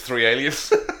 Fingered 3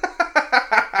 aliens.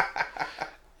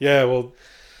 Yeah, well,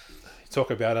 you talk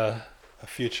about a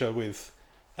future with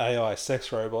AI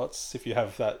sex robots. If you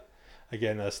have that,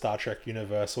 again, a Star Trek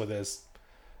universe where there's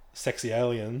sexy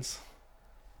aliens.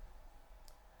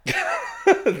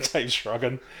 Dave's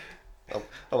shrugging.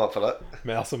 I'm up for that.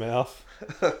 Mouth to mouth.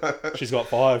 She's got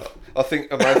 5. I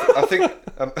think a mouth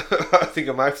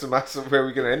to mouth is where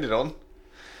we're going to end it on.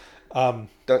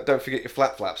 Don't forget your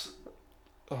flap flaps.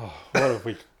 Oh, what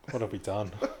have we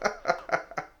done?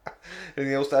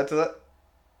 Anything else to add to that?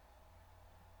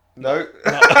 No.